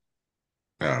much.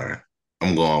 All right.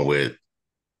 I'm going with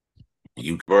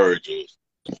you. Virgil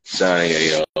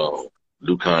signing a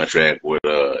new contract with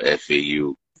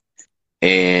FAU.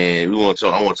 And I want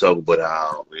to talk about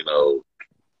how,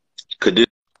 could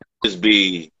this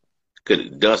be,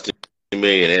 could Dustin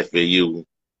May and FAU,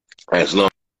 as long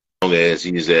as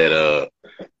he's at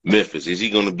Memphis, is he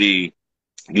going to be,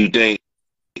 do you think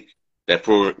that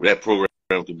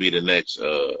program could be the next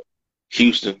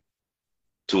Houston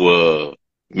to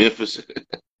Memphis?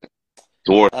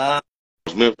 Towards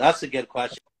Memphis? That's a good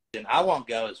question. I won't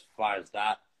go as far as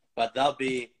that, but they'll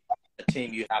be a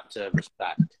team you have to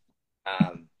respect.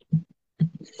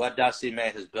 What Dusty May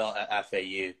has built at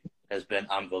FAU has been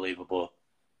unbelievable.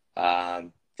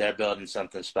 They're building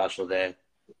something special there,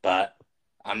 but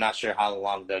I'm not sure how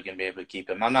long they're going to be able to keep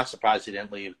him. I'm not surprised he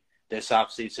didn't leave this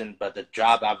offseason, but the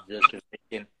job I've just been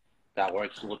thinking that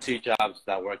works, well, two jobs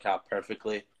that work out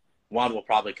perfectly. One will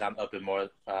probably come up in more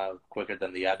quicker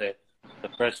than the other. The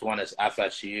first one is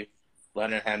FSU.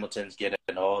 Leonard Hamilton's getting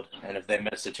old, and if they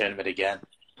miss the tournament again,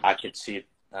 I could see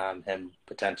him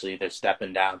potentially either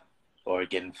stepping down or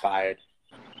getting fired.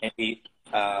 And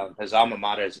his alma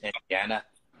mater is Indiana.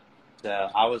 So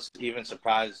I was even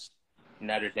surprised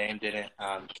Notre Dame didn't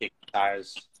kick the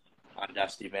tires on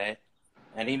Dusty May.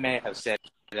 And he may have said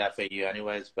at FAU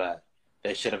anyways, but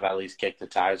they should have at least kicked the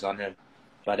tires on him.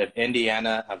 But if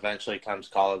Indiana eventually comes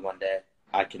calling one day,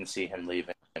 I can see him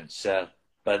leaving. So,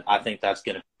 but I think that's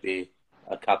going to be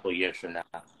a couple years from now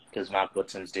because Mount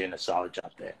Woodson's doing a solid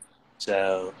job there.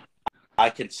 So I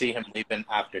can see him leaving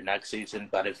after next season.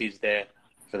 But if he's there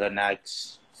for the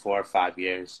next 4 or 5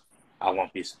 years, I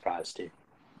won't be surprised too.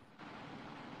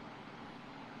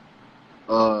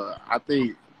 I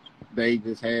think they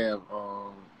just have.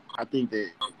 I think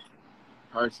that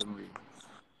personally,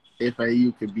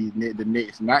 FAU could be the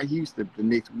next, not Houston, the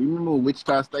next. Remember when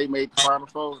Wichita State made the Final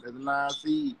Four as a 9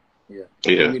 seed? Yeah.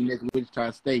 They next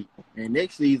Wichita State, and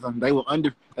next season they were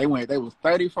under. They was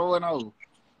 34-0,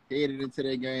 headed into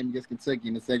that game against Kentucky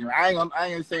in the second round. I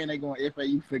ain't saying they going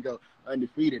FAU to go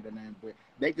undefeated or nothing, but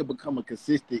they could become a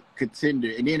consistent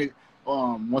contender. And then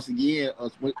once again,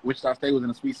 Wichita State was in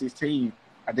the Sweet 16.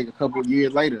 I think a couple of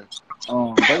years later,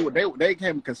 they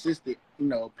became a consistent,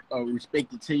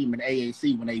 respected team in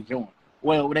AAC when they joined.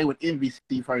 Well, they would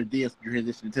MVC first, then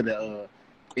transition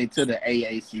into the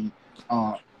AAC.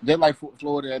 Just like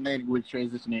Florida Atlantic would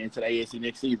transition into the AAC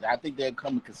next season. I think they'll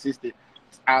become a consistent.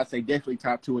 I'd say definitely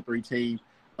top 2 or 3 team.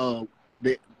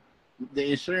 The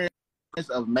insurance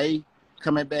of May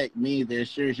coming back means the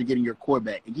insurance you're getting your core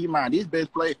back. And keep in mind, this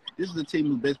is a team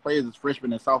whose best players is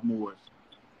freshmen and sophomores.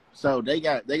 So they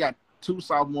got 2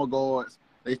 sophomore guards.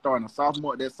 They starting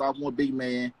that sophomore big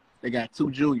man. They got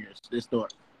 2 juniors they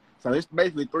start. So it's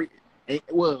basically 3.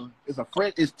 Well, it's a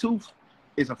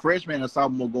freshman and a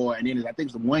sophomore guard, and then I think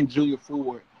it's 1 junior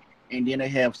forward, and then they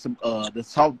have some the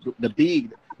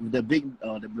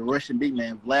Russian big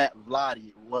man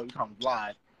Vladi, what we call him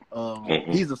Vlad.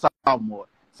 He's a sophomore.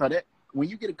 So that when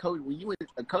you get a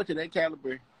coach of that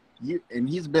caliber, and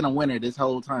he's been a winner this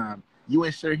whole time, you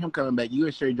ensure him coming back. You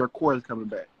ensure your core is coming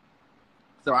back.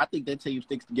 So I think that team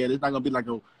sticks together. It's not gonna be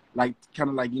like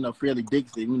Fairleigh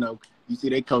Dixon. You see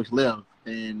that coach left,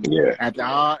 and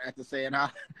after saying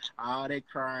all that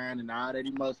crying and all that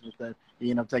emotional stuff,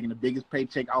 he ended up taking the biggest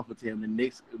paycheck off of him. The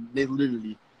next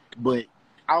literally, but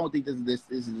I don't think this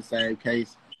is the same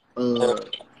case.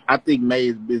 I think May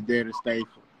is there to stay.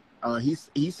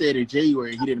 He said in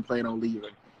January he didn't plan on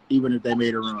leaving, even if they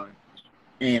made a run.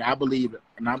 And I believe it.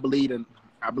 And I believe him.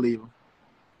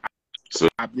 So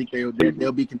I think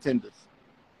they'll be contenders.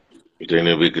 You think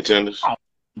they'll be contenders?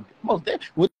 Most definitely.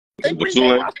 Would they bring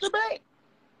that roster back?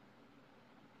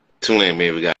 Tulane may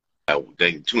have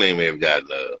got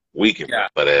a weekend,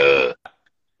 but a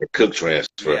Cook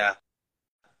transfer. Yeah,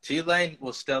 Tulane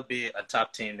will still be a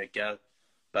top team to go,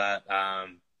 but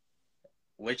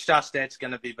Wichita State's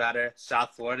going to be better.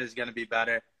 South Florida is going to be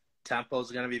better.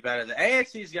 Temple's going to be better. The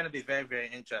AAC is going to be very, very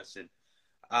interesting.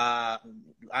 I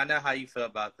know how you feel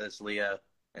about this, Leo,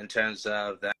 in terms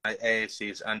of the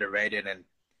AAC is underrated, and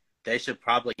they should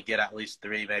probably get at least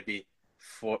 3, maybe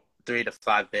 3 to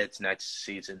 5 bids next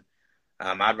season.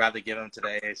 I'd rather give them to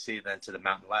the AAC than to the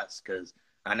Mountain West, because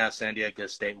I know San Diego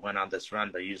State went on this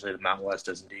run, but usually the Mountain West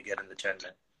doesn't do good in the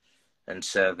tournament. And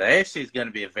so the AAC is going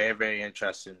to be a very, very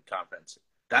interesting conference.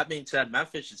 That being said,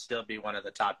 Memphis should still be one of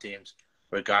the top teams,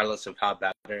 regardless of how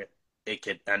better it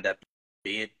could end up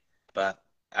being. But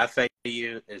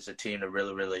FAU is a team to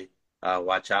really, really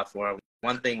watch out for.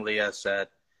 One thing Leah said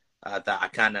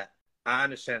that I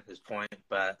understand his point,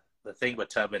 but the thing with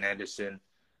Tubman Anderson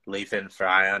leaving for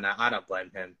Iona, I don't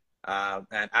blame him.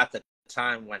 And at the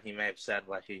time when he may have said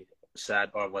what he said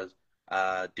or was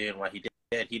doing what he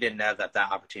did, he didn't know that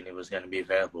opportunity was going to be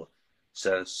available.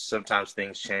 So sometimes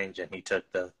things change, and he took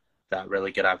that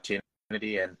really good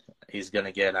opportunity, and he's going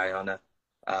to get Iona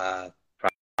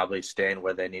probably staying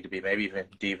where they need to be, maybe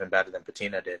even better than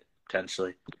Patina did,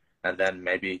 potentially, and then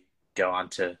maybe go on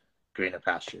to greener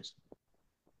pastures.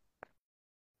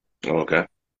 Okay.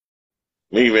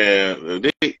 Me, man,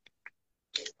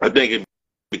 I think it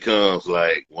becomes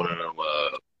like one of them,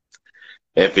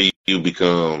 FAU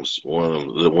becomes one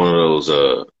of those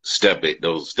step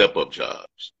up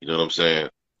jobs. You know what I'm saying?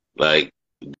 Like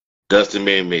Dustin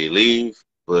may leave,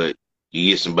 but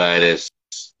you get somebody that's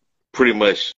pretty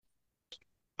much,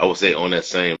 I would say, on that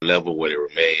same level where they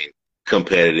remain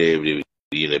competitive.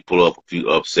 They pull up a few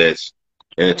upsets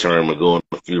in the tournament, go on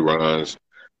a few runs.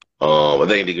 I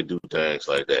think they could do things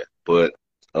like that. But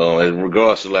in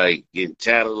regards to like getting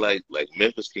talent like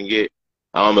Memphis can get,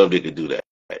 I don't know if they could do that.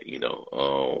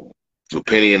 For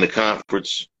Penny in the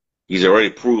conference, he's already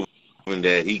proven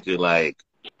that he could like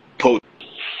poach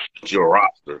your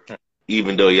roster,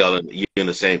 even though you're in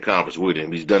the same conference with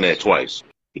him. He's done that twice.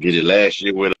 He did it last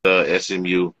year with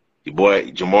SMU. Your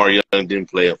boy Jamar Young didn't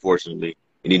play, unfortunately,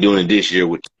 and he's doing it this year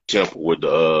with Temple with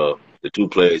the 2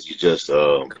 players he just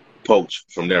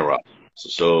poached from their roster.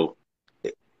 So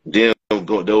then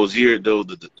those years,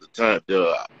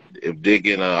 if they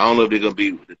can, I don't know if they're gonna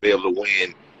be able to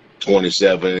win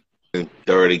 27,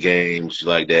 30 games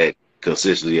like that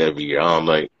consistently every year. I don't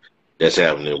think that's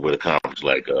happening with a conference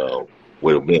like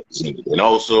with Memphis. And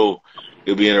also,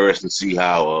 it'll be interesting to see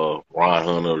how Ron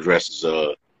Hunter addresses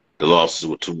the losses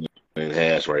with 2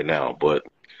 has right now. But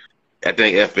I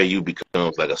think FAU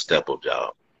becomes like a step up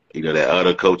job. That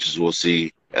other coaches will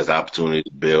see as an opportunity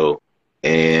to build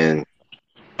and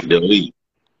they'll lead.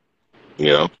 You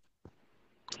know,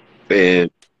 and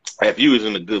FAU is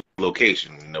in a good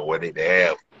location. Where they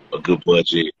have a good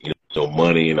budget.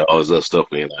 Money and all this other stuff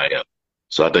in NIL.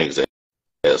 So I think it's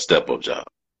a step up job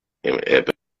at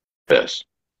best.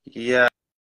 Yeah.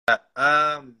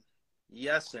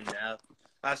 Yes and no.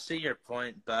 I see your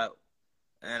point,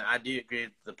 and I do agree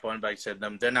with the point about you said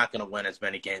they're not going to win as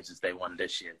many games as they won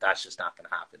this year. That's just not going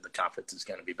to happen. The conference is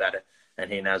going to be better, and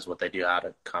he knows what they do out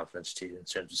of conference too in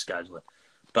terms of scheduling.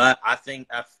 But I think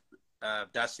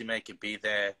if Dusty May could be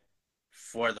there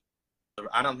for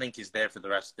I don't think he's there for the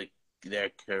rest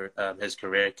of his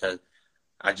career, because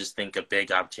I just think a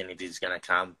big opportunity is going to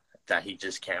come that he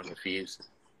just can't refuse.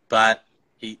 But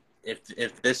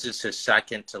if this is his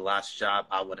second to last job,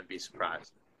 I wouldn't be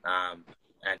surprised. And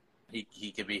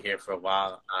he could be here for a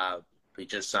while. He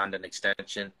just signed an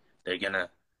extension. They're going to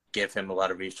give him a lot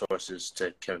of resources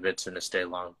to convince him to stay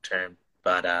long term.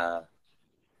 But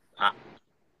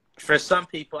for some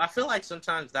people, I feel like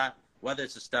sometimes that, whether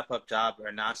it's a step-up job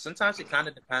or not, sometimes it kind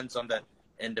of depends on the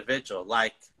individual.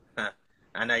 Like,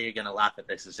 I know you're going to laugh at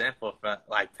this example, but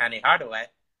like Penny Hardaway,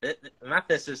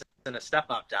 Memphis isn't a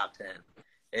step-up job to him.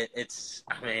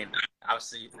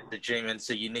 Obviously the dream,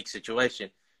 it's a unique situation.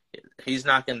 He's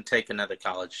not going to take another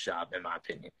college job, in my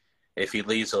opinion. If he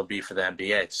leaves, it'll be for the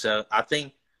NBA. So I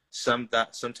think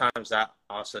sometimes that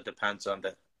also depends on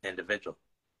the individual.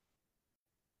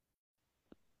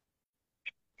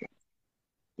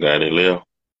 Got it, Leo?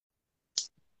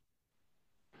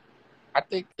 I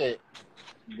think that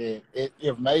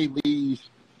if May leaves,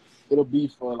 it'll be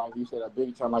for, like you said, a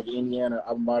big time like Indiana,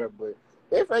 alma mater. But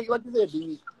FAU, like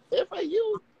you said,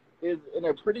 FAU is in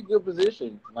a pretty good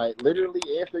position. Like literally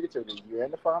and figuratively, you're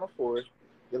in the Final Four.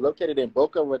 You're located in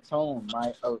Boca Raton,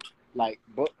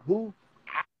 who?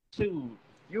 Shoot,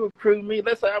 you recruit me.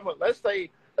 Let's just say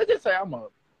I'm a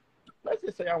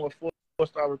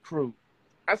 4-star recruit.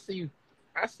 I see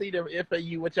the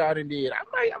FAU what y'all done did. I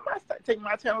might start taking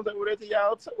my talents over there to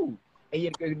y'all too. And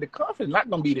yet, the conference not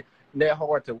gonna be that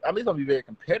hard to. I mean, it's gonna be very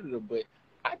competitive, but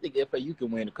I think FAU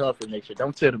can win the conference next year.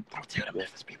 Don't tell the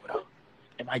Memphis people though.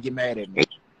 They might get mad at me.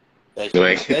 They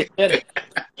should.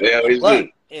 Look,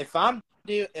 if I'm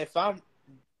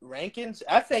rankings,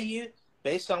 FAU,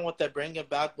 based on what they're bringing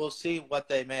back, we'll see what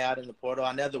they may add in the portal.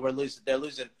 I know that they're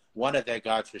losing one of their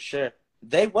guards for sure.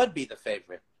 They would be the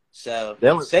favorite. So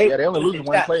they're only losing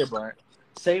one player, Brian.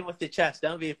 Say it with the chest.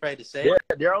 Don't be afraid to say it.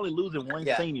 They're only losing one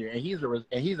senior, and he's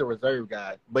a reserve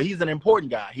guy, but he's an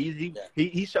important guy.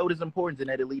 He showed his importance in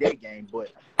that Elite Eight game.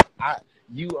 But I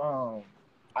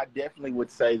definitely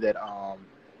would say that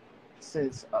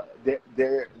since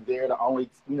they're the only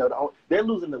they're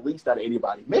losing the least out of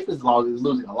anybody. Memphis is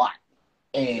losing a lot,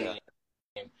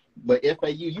 but FAU,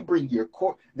 you bring your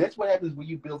core. That's what happens when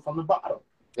you build from the bottom.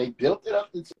 They built it up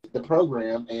into the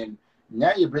program, and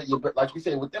now you're like you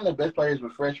said, with them the best players were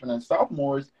freshmen and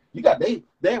sophomores. They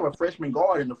have a freshman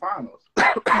guard in the finals.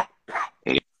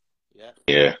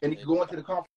 Yeah. And he's going to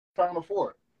the Final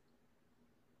Four.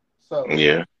 So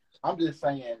yeah, I'm just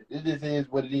saying, it just is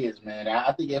what it is, man.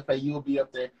 I think FAU will be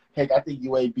up there. Heck, I think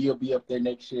UAB will be up there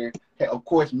next year. Heck, of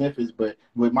course, Memphis, but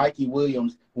with Mikey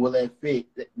Williams, will that fit?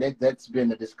 That's been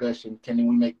the discussion. Can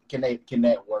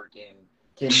that work? And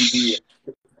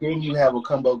can you have a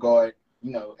combo guard,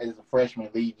 as a freshman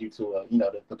lead you to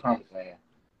the promised land?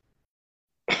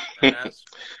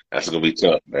 That's gonna be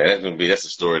tough, man. That's a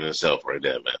story in itself right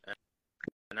there, man.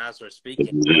 And as we're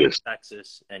speaking,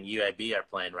 Texas and UAB are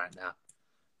playing right now.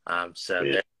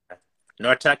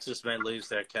 North Texas may lose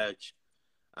their coach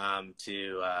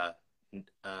to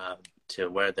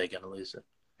where they're going to lose it.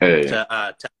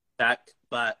 To Tech,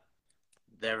 but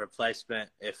their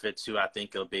replacement, if it's who I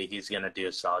think it'll be, he's going to do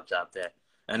a solid job there.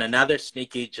 And another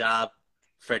sneaky job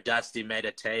for Dusty May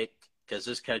to take, because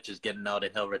this coach is getting old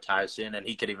and he'll retire soon, and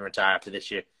he could even retire after this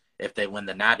year if they win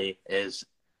the Natty, is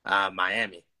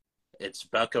Miami. It's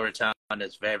Boca Raton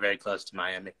is very, very close to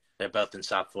Miami. They're both in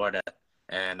South Florida,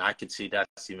 and I could see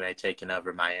Dusty May taking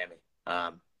over Miami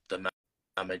the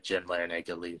moment Jim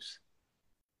Larinaga leaves.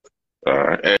 All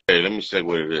right. Hey, let me say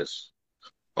what it is.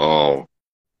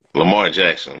 Lamar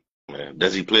Jackson, man,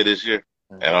 does he play this year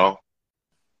at all?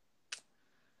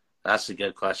 That's a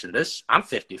good question. I'm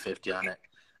 50-50 on it.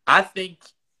 I think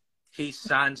he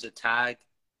signs a tag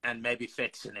and maybe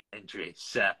fix an injury.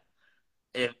 So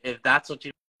if that's what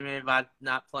you mean by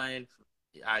not playing,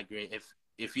 I agree.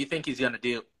 if you think he's going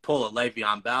to pull a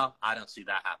Le'Veon Bell, I don't see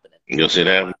that happening. You don't see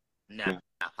that happening? No,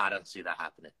 I don't see that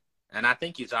happening. And I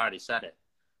think he's already said it.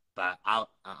 But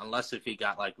unless if he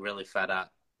got like really fed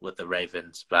up with the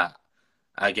Ravens. But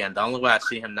again, the only way I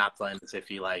see him not playing is if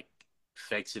he like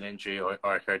fakes an injury or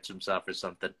hurts himself or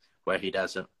something where he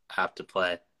doesn't have to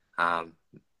play.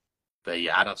 But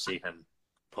yeah, I don't see him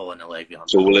pulling a Le'Veon.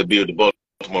 So will it be with the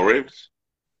Baltimore Ravens?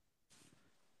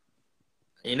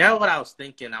 You know what I was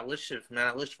thinking? I wish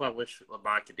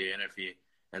Lamar could do an interview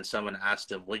and someone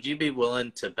asked him, would you be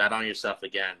willing to bet on yourself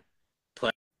again,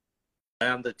 play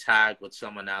on the tag with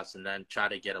someone else, and then try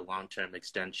to get a long-term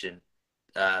extension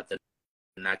the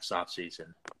next offseason?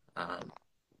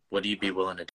 Would you be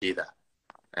willing to do that?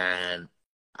 And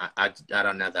I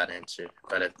don't know that answer.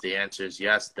 But if the answer is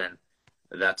yes, then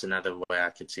that's another way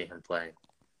I could see him playing.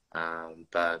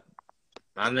 But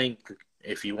I think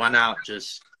if you want out,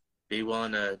 just be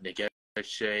willing to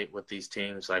negotiate with these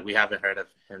teams. Like, we haven't heard of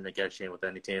him negotiating with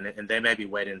any team, and they may be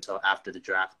waiting until after the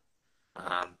draft,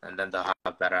 and then they'll have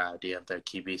a better idea of their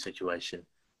QB situation.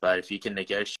 But if you can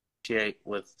negotiate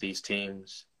with these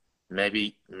teams,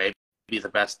 maybe the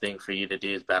best thing for you to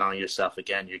do is bet on yourself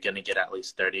again. You're going to get at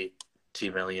least $32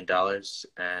 million,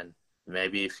 and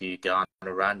maybe if you go on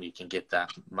a run, you can get that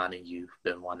money you've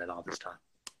been wanting all this time.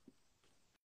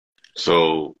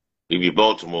 So if you're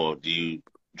Baltimore, do you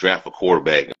draft a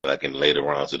quarterback like in later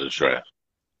rounds of the draft?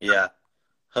 Yeah.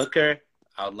 Hooker,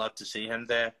 I would love to see him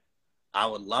there. I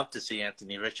would love to see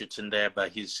Anthony Richardson there,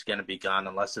 but he's going to be gone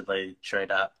unless they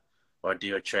trade up or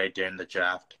do a trade during the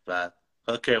draft. But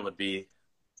Hooker would be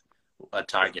a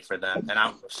target for them. And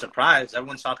I'm surprised.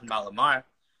 Everyone's talking about Lamar,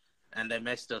 and they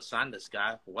may still sign this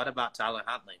guy. What about Tyler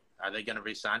Huntley? Are they going to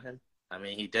re-sign him? I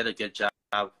mean, he did a good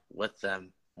job with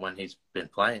them when he's been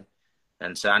playing.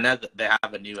 And so I know that they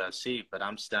have a new OC, but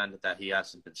I'm stunned that he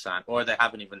hasn't been signed, or they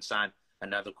haven't even signed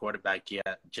another quarterback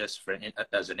yet, just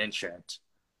as an insurance.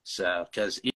 So,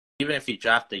 because even if you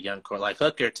draft a young quarterback like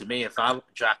Hooker, to me, if I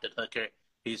drafted Hooker,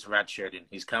 he's redshirting.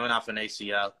 He's coming off an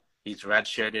ACL. He's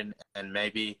redshirting, and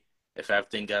maybe if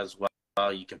everything goes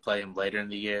well, you can play him later in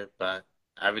the year. But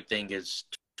everything is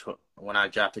when I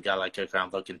draft a guy like Hooker, I'm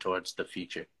looking towards the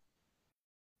future.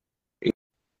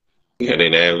 Yeah, they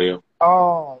nailed Leo.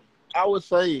 I would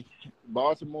say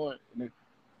Baltimore.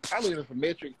 I look at the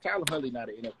metrics. Tyler Huntley not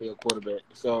an NFL quarterback.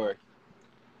 Sorry.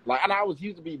 Like, and I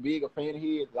used to be big a fan of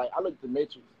his. Like, I look at the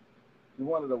metrics. He's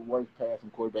one of the worst passing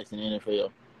quarterbacks in the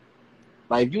NFL.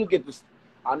 Like, if you look at this,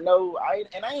 I know I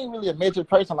ain't really a metric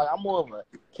person. Like, I'm more of a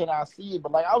can I see it?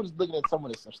 But like, I was just looking at some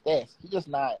stats.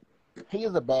 He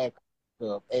is a bad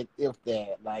if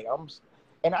that. Like,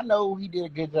 and I know he did a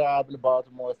good job in the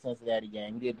Baltimore Cincinnati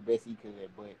game. He did the best he could,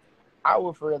 but I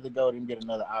would rather go and get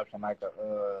another option like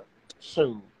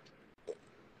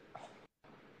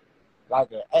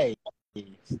hey,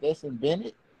 Stetson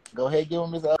Bennett. Go ahead, give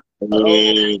him his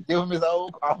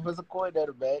old offensive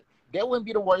coordinator back. That wouldn't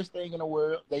be the worst thing in the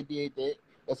world. They did that.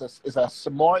 It's a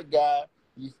smart guy.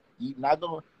 He's not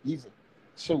gonna.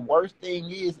 The worst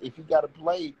thing is if you got to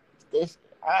play.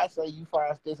 I say you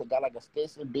find a guy like a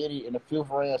Stetson Bennett in the 5th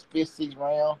round, 5th, 6th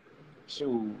round.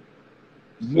 Shoot,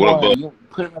 you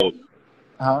put him.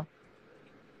 Huh?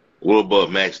 What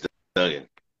about Max Duggan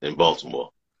in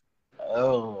Baltimore?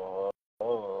 Oh.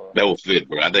 That would fit,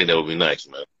 bro. I think that would be nice,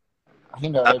 man. You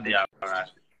know, that'd be all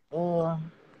right.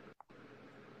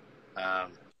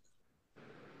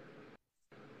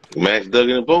 Max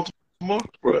Duggan in Baltimore,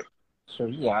 bro. Sure,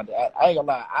 yeah. I ain't gonna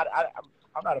lie.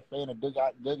 I'm not a fan of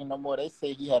Duggan no more. They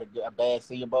say he had a bad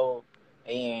Senior Bowl,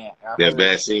 and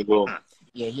bad Senior Bowl.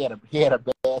 Yeah, he had a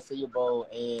bad Senior Bowl,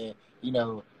 and you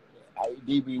know.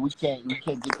 DB, we can't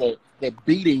get that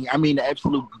beating. I mean, the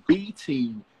absolute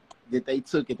beating that they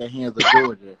took at the hands of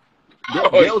Georgia.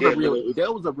 That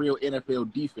was a real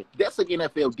NFL defense. That's an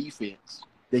NFL defense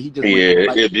that he just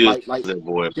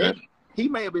he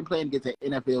may have been playing against an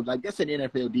NFL. Like, that's an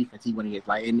NFL defense he went against.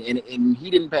 Like, and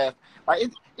he didn't pass.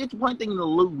 Like, it's one thing to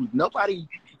lose.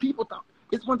 People thought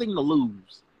it's one thing to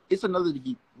lose. It's another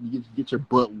to get your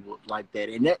butt whooped like that.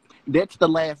 And that's the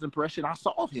last impression I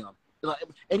saw of him.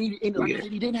 And he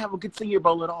didn't have a good Senior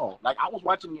Bowl at all. Like, I was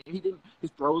watching it,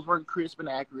 his throws weren't crisp and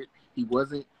accurate. He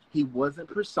wasn't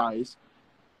precise.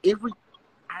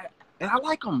 I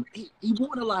like him. He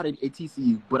won a lot at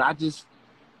TCU, but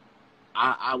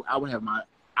I would have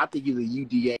I think he's a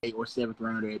UDA or 7th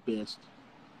rounder at best.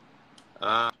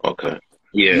 Okay.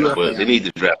 Yeah, but they need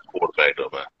to draft a quarterback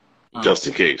though, man. Just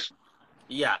in case.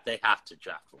 Yeah, they have to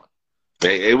draft one.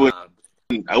 It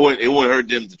wouldn't hurt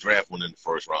them to draft one in the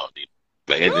 1st round, dude.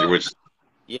 Like Anthony Richardson.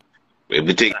 Yeah. If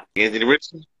we take Anthony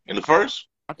Richardson in the 1st,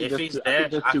 If he's I think there,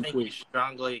 that's I too think you quick.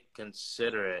 strongly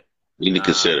consider it. You need to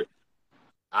consider.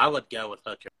 I would go with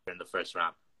Hooker in the first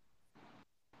round.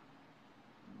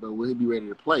 But will he be ready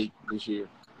to play this year?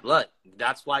 Look,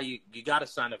 that's why you got to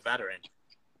sign a veteran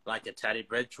like a Teddy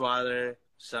Bridgewater.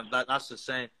 That's the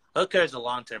same. Hooker is a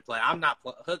long-term player. I'm not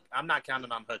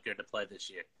counting on Hooker to play this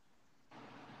year.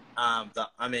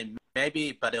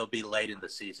 Maybe, but it'll be late in the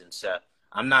season, so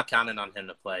I'm not counting on him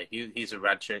to play. He's a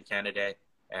redshirt candidate,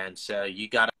 and so you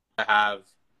got to have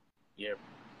your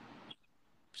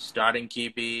starting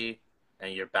QB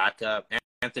and your backup.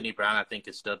 Anthony Brown, I think,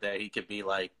 is still there. He could be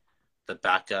like the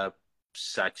backup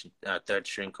third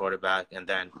string quarterback, and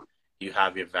then you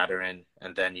have your veteran,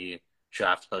 and then you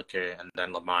draft Hooker, and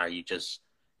then Lamar, you just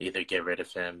either get rid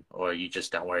of him or you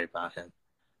just don't worry about him.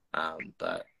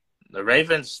 But the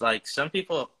Ravens, like some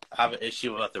people have an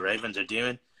issue with what the Ravens are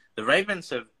doing. The Ravens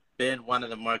have been one of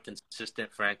the more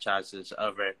consistent franchises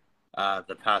over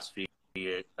the past few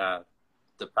years, the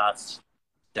past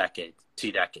decade,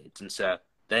 2 decades. And so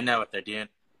they know what they're doing.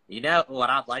 You know what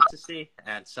I'd like to see,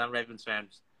 and some Ravens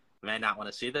fans may not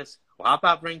want to see this. Well, how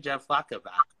about bring Jeff Flacco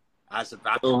back as a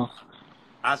backup? Oh.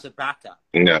 As a backup.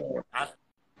 No.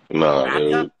 No,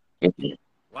 backup? dude.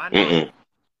 Why not?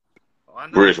 Why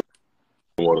not?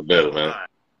 Bridgewater better, man. Right.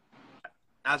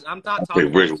 I'm not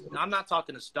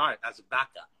talking to start as a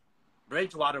backup.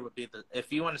 Bridgewater would be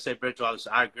if you want to say Bridgewater,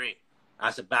 I agree.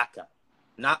 As a backup.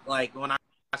 Not like when I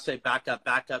say backup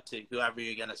to whoever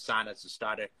you're gonna sign as a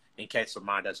starter in case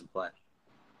Lamar doesn't play.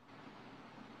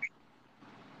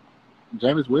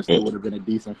 Jameis Winston would have been a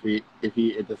decent fit if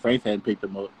the Saints hadn't picked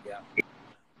him up.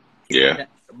 Yeah.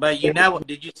 But you know,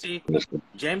 did you see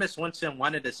Jameis Winston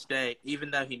wanted to stay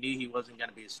even though he knew he wasn't going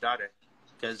to be a starter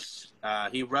because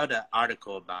he wrote an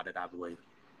article about it, I believe.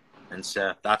 And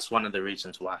so that's one of the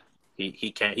reasons why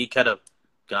he could have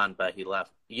gone, but he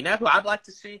left. You know who I'd like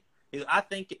to see? I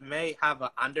think it may have an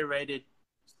underrated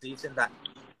season that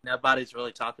nobody's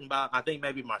really talking about. I think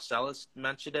maybe Marcellus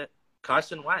mentioned it.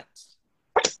 Carson Wentz.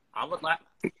 I would like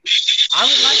to see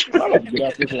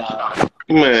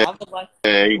Man,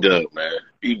 he done, man.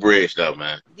 He bridged up,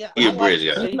 man. Yeah, he bridged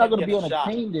up. He's not going to be on a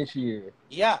team this year.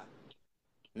 Yeah.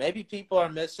 Maybe people are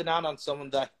missing out on someone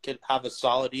that could have a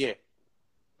solid year.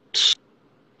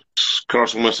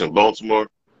 Carson Wentz in Baltimore.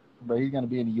 But he's going to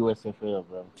be in the USFL,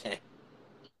 bro.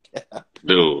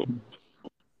 Dude.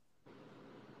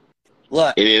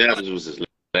 Look. Indianapolis was his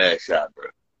last shot, bro.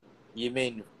 You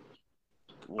mean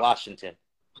Washington?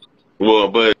 Well,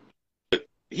 but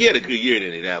he had a good year in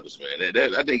Indianapolis, man.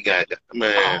 I think he got,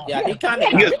 man. Yeah, he kind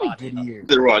of got a good year.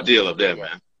 The raw deal of that,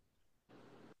 man.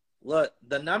 Look,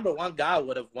 the number one guy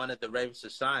would have wanted the Ravens to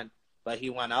sign, but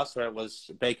he went elsewhere was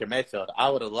Baker Mayfield. I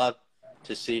would have loved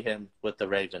to see him with the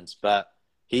Ravens, but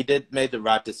he did make the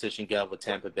right decision go with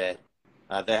Tampa Bay.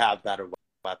 They have better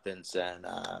weapons, and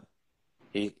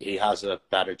he has a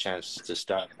better chance to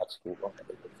start. That's what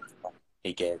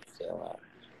he gave. So,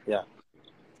 yeah.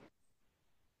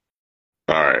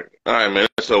 All right, man.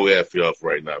 That's all we have for y'all for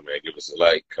right now, man. Give us a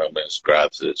like, comment,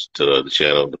 subscribe to the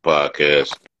channel, the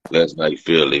podcast. Let us know how you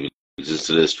feel. Leave it just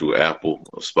to this through Apple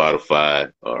or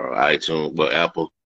Spotify or iTunes, but Apple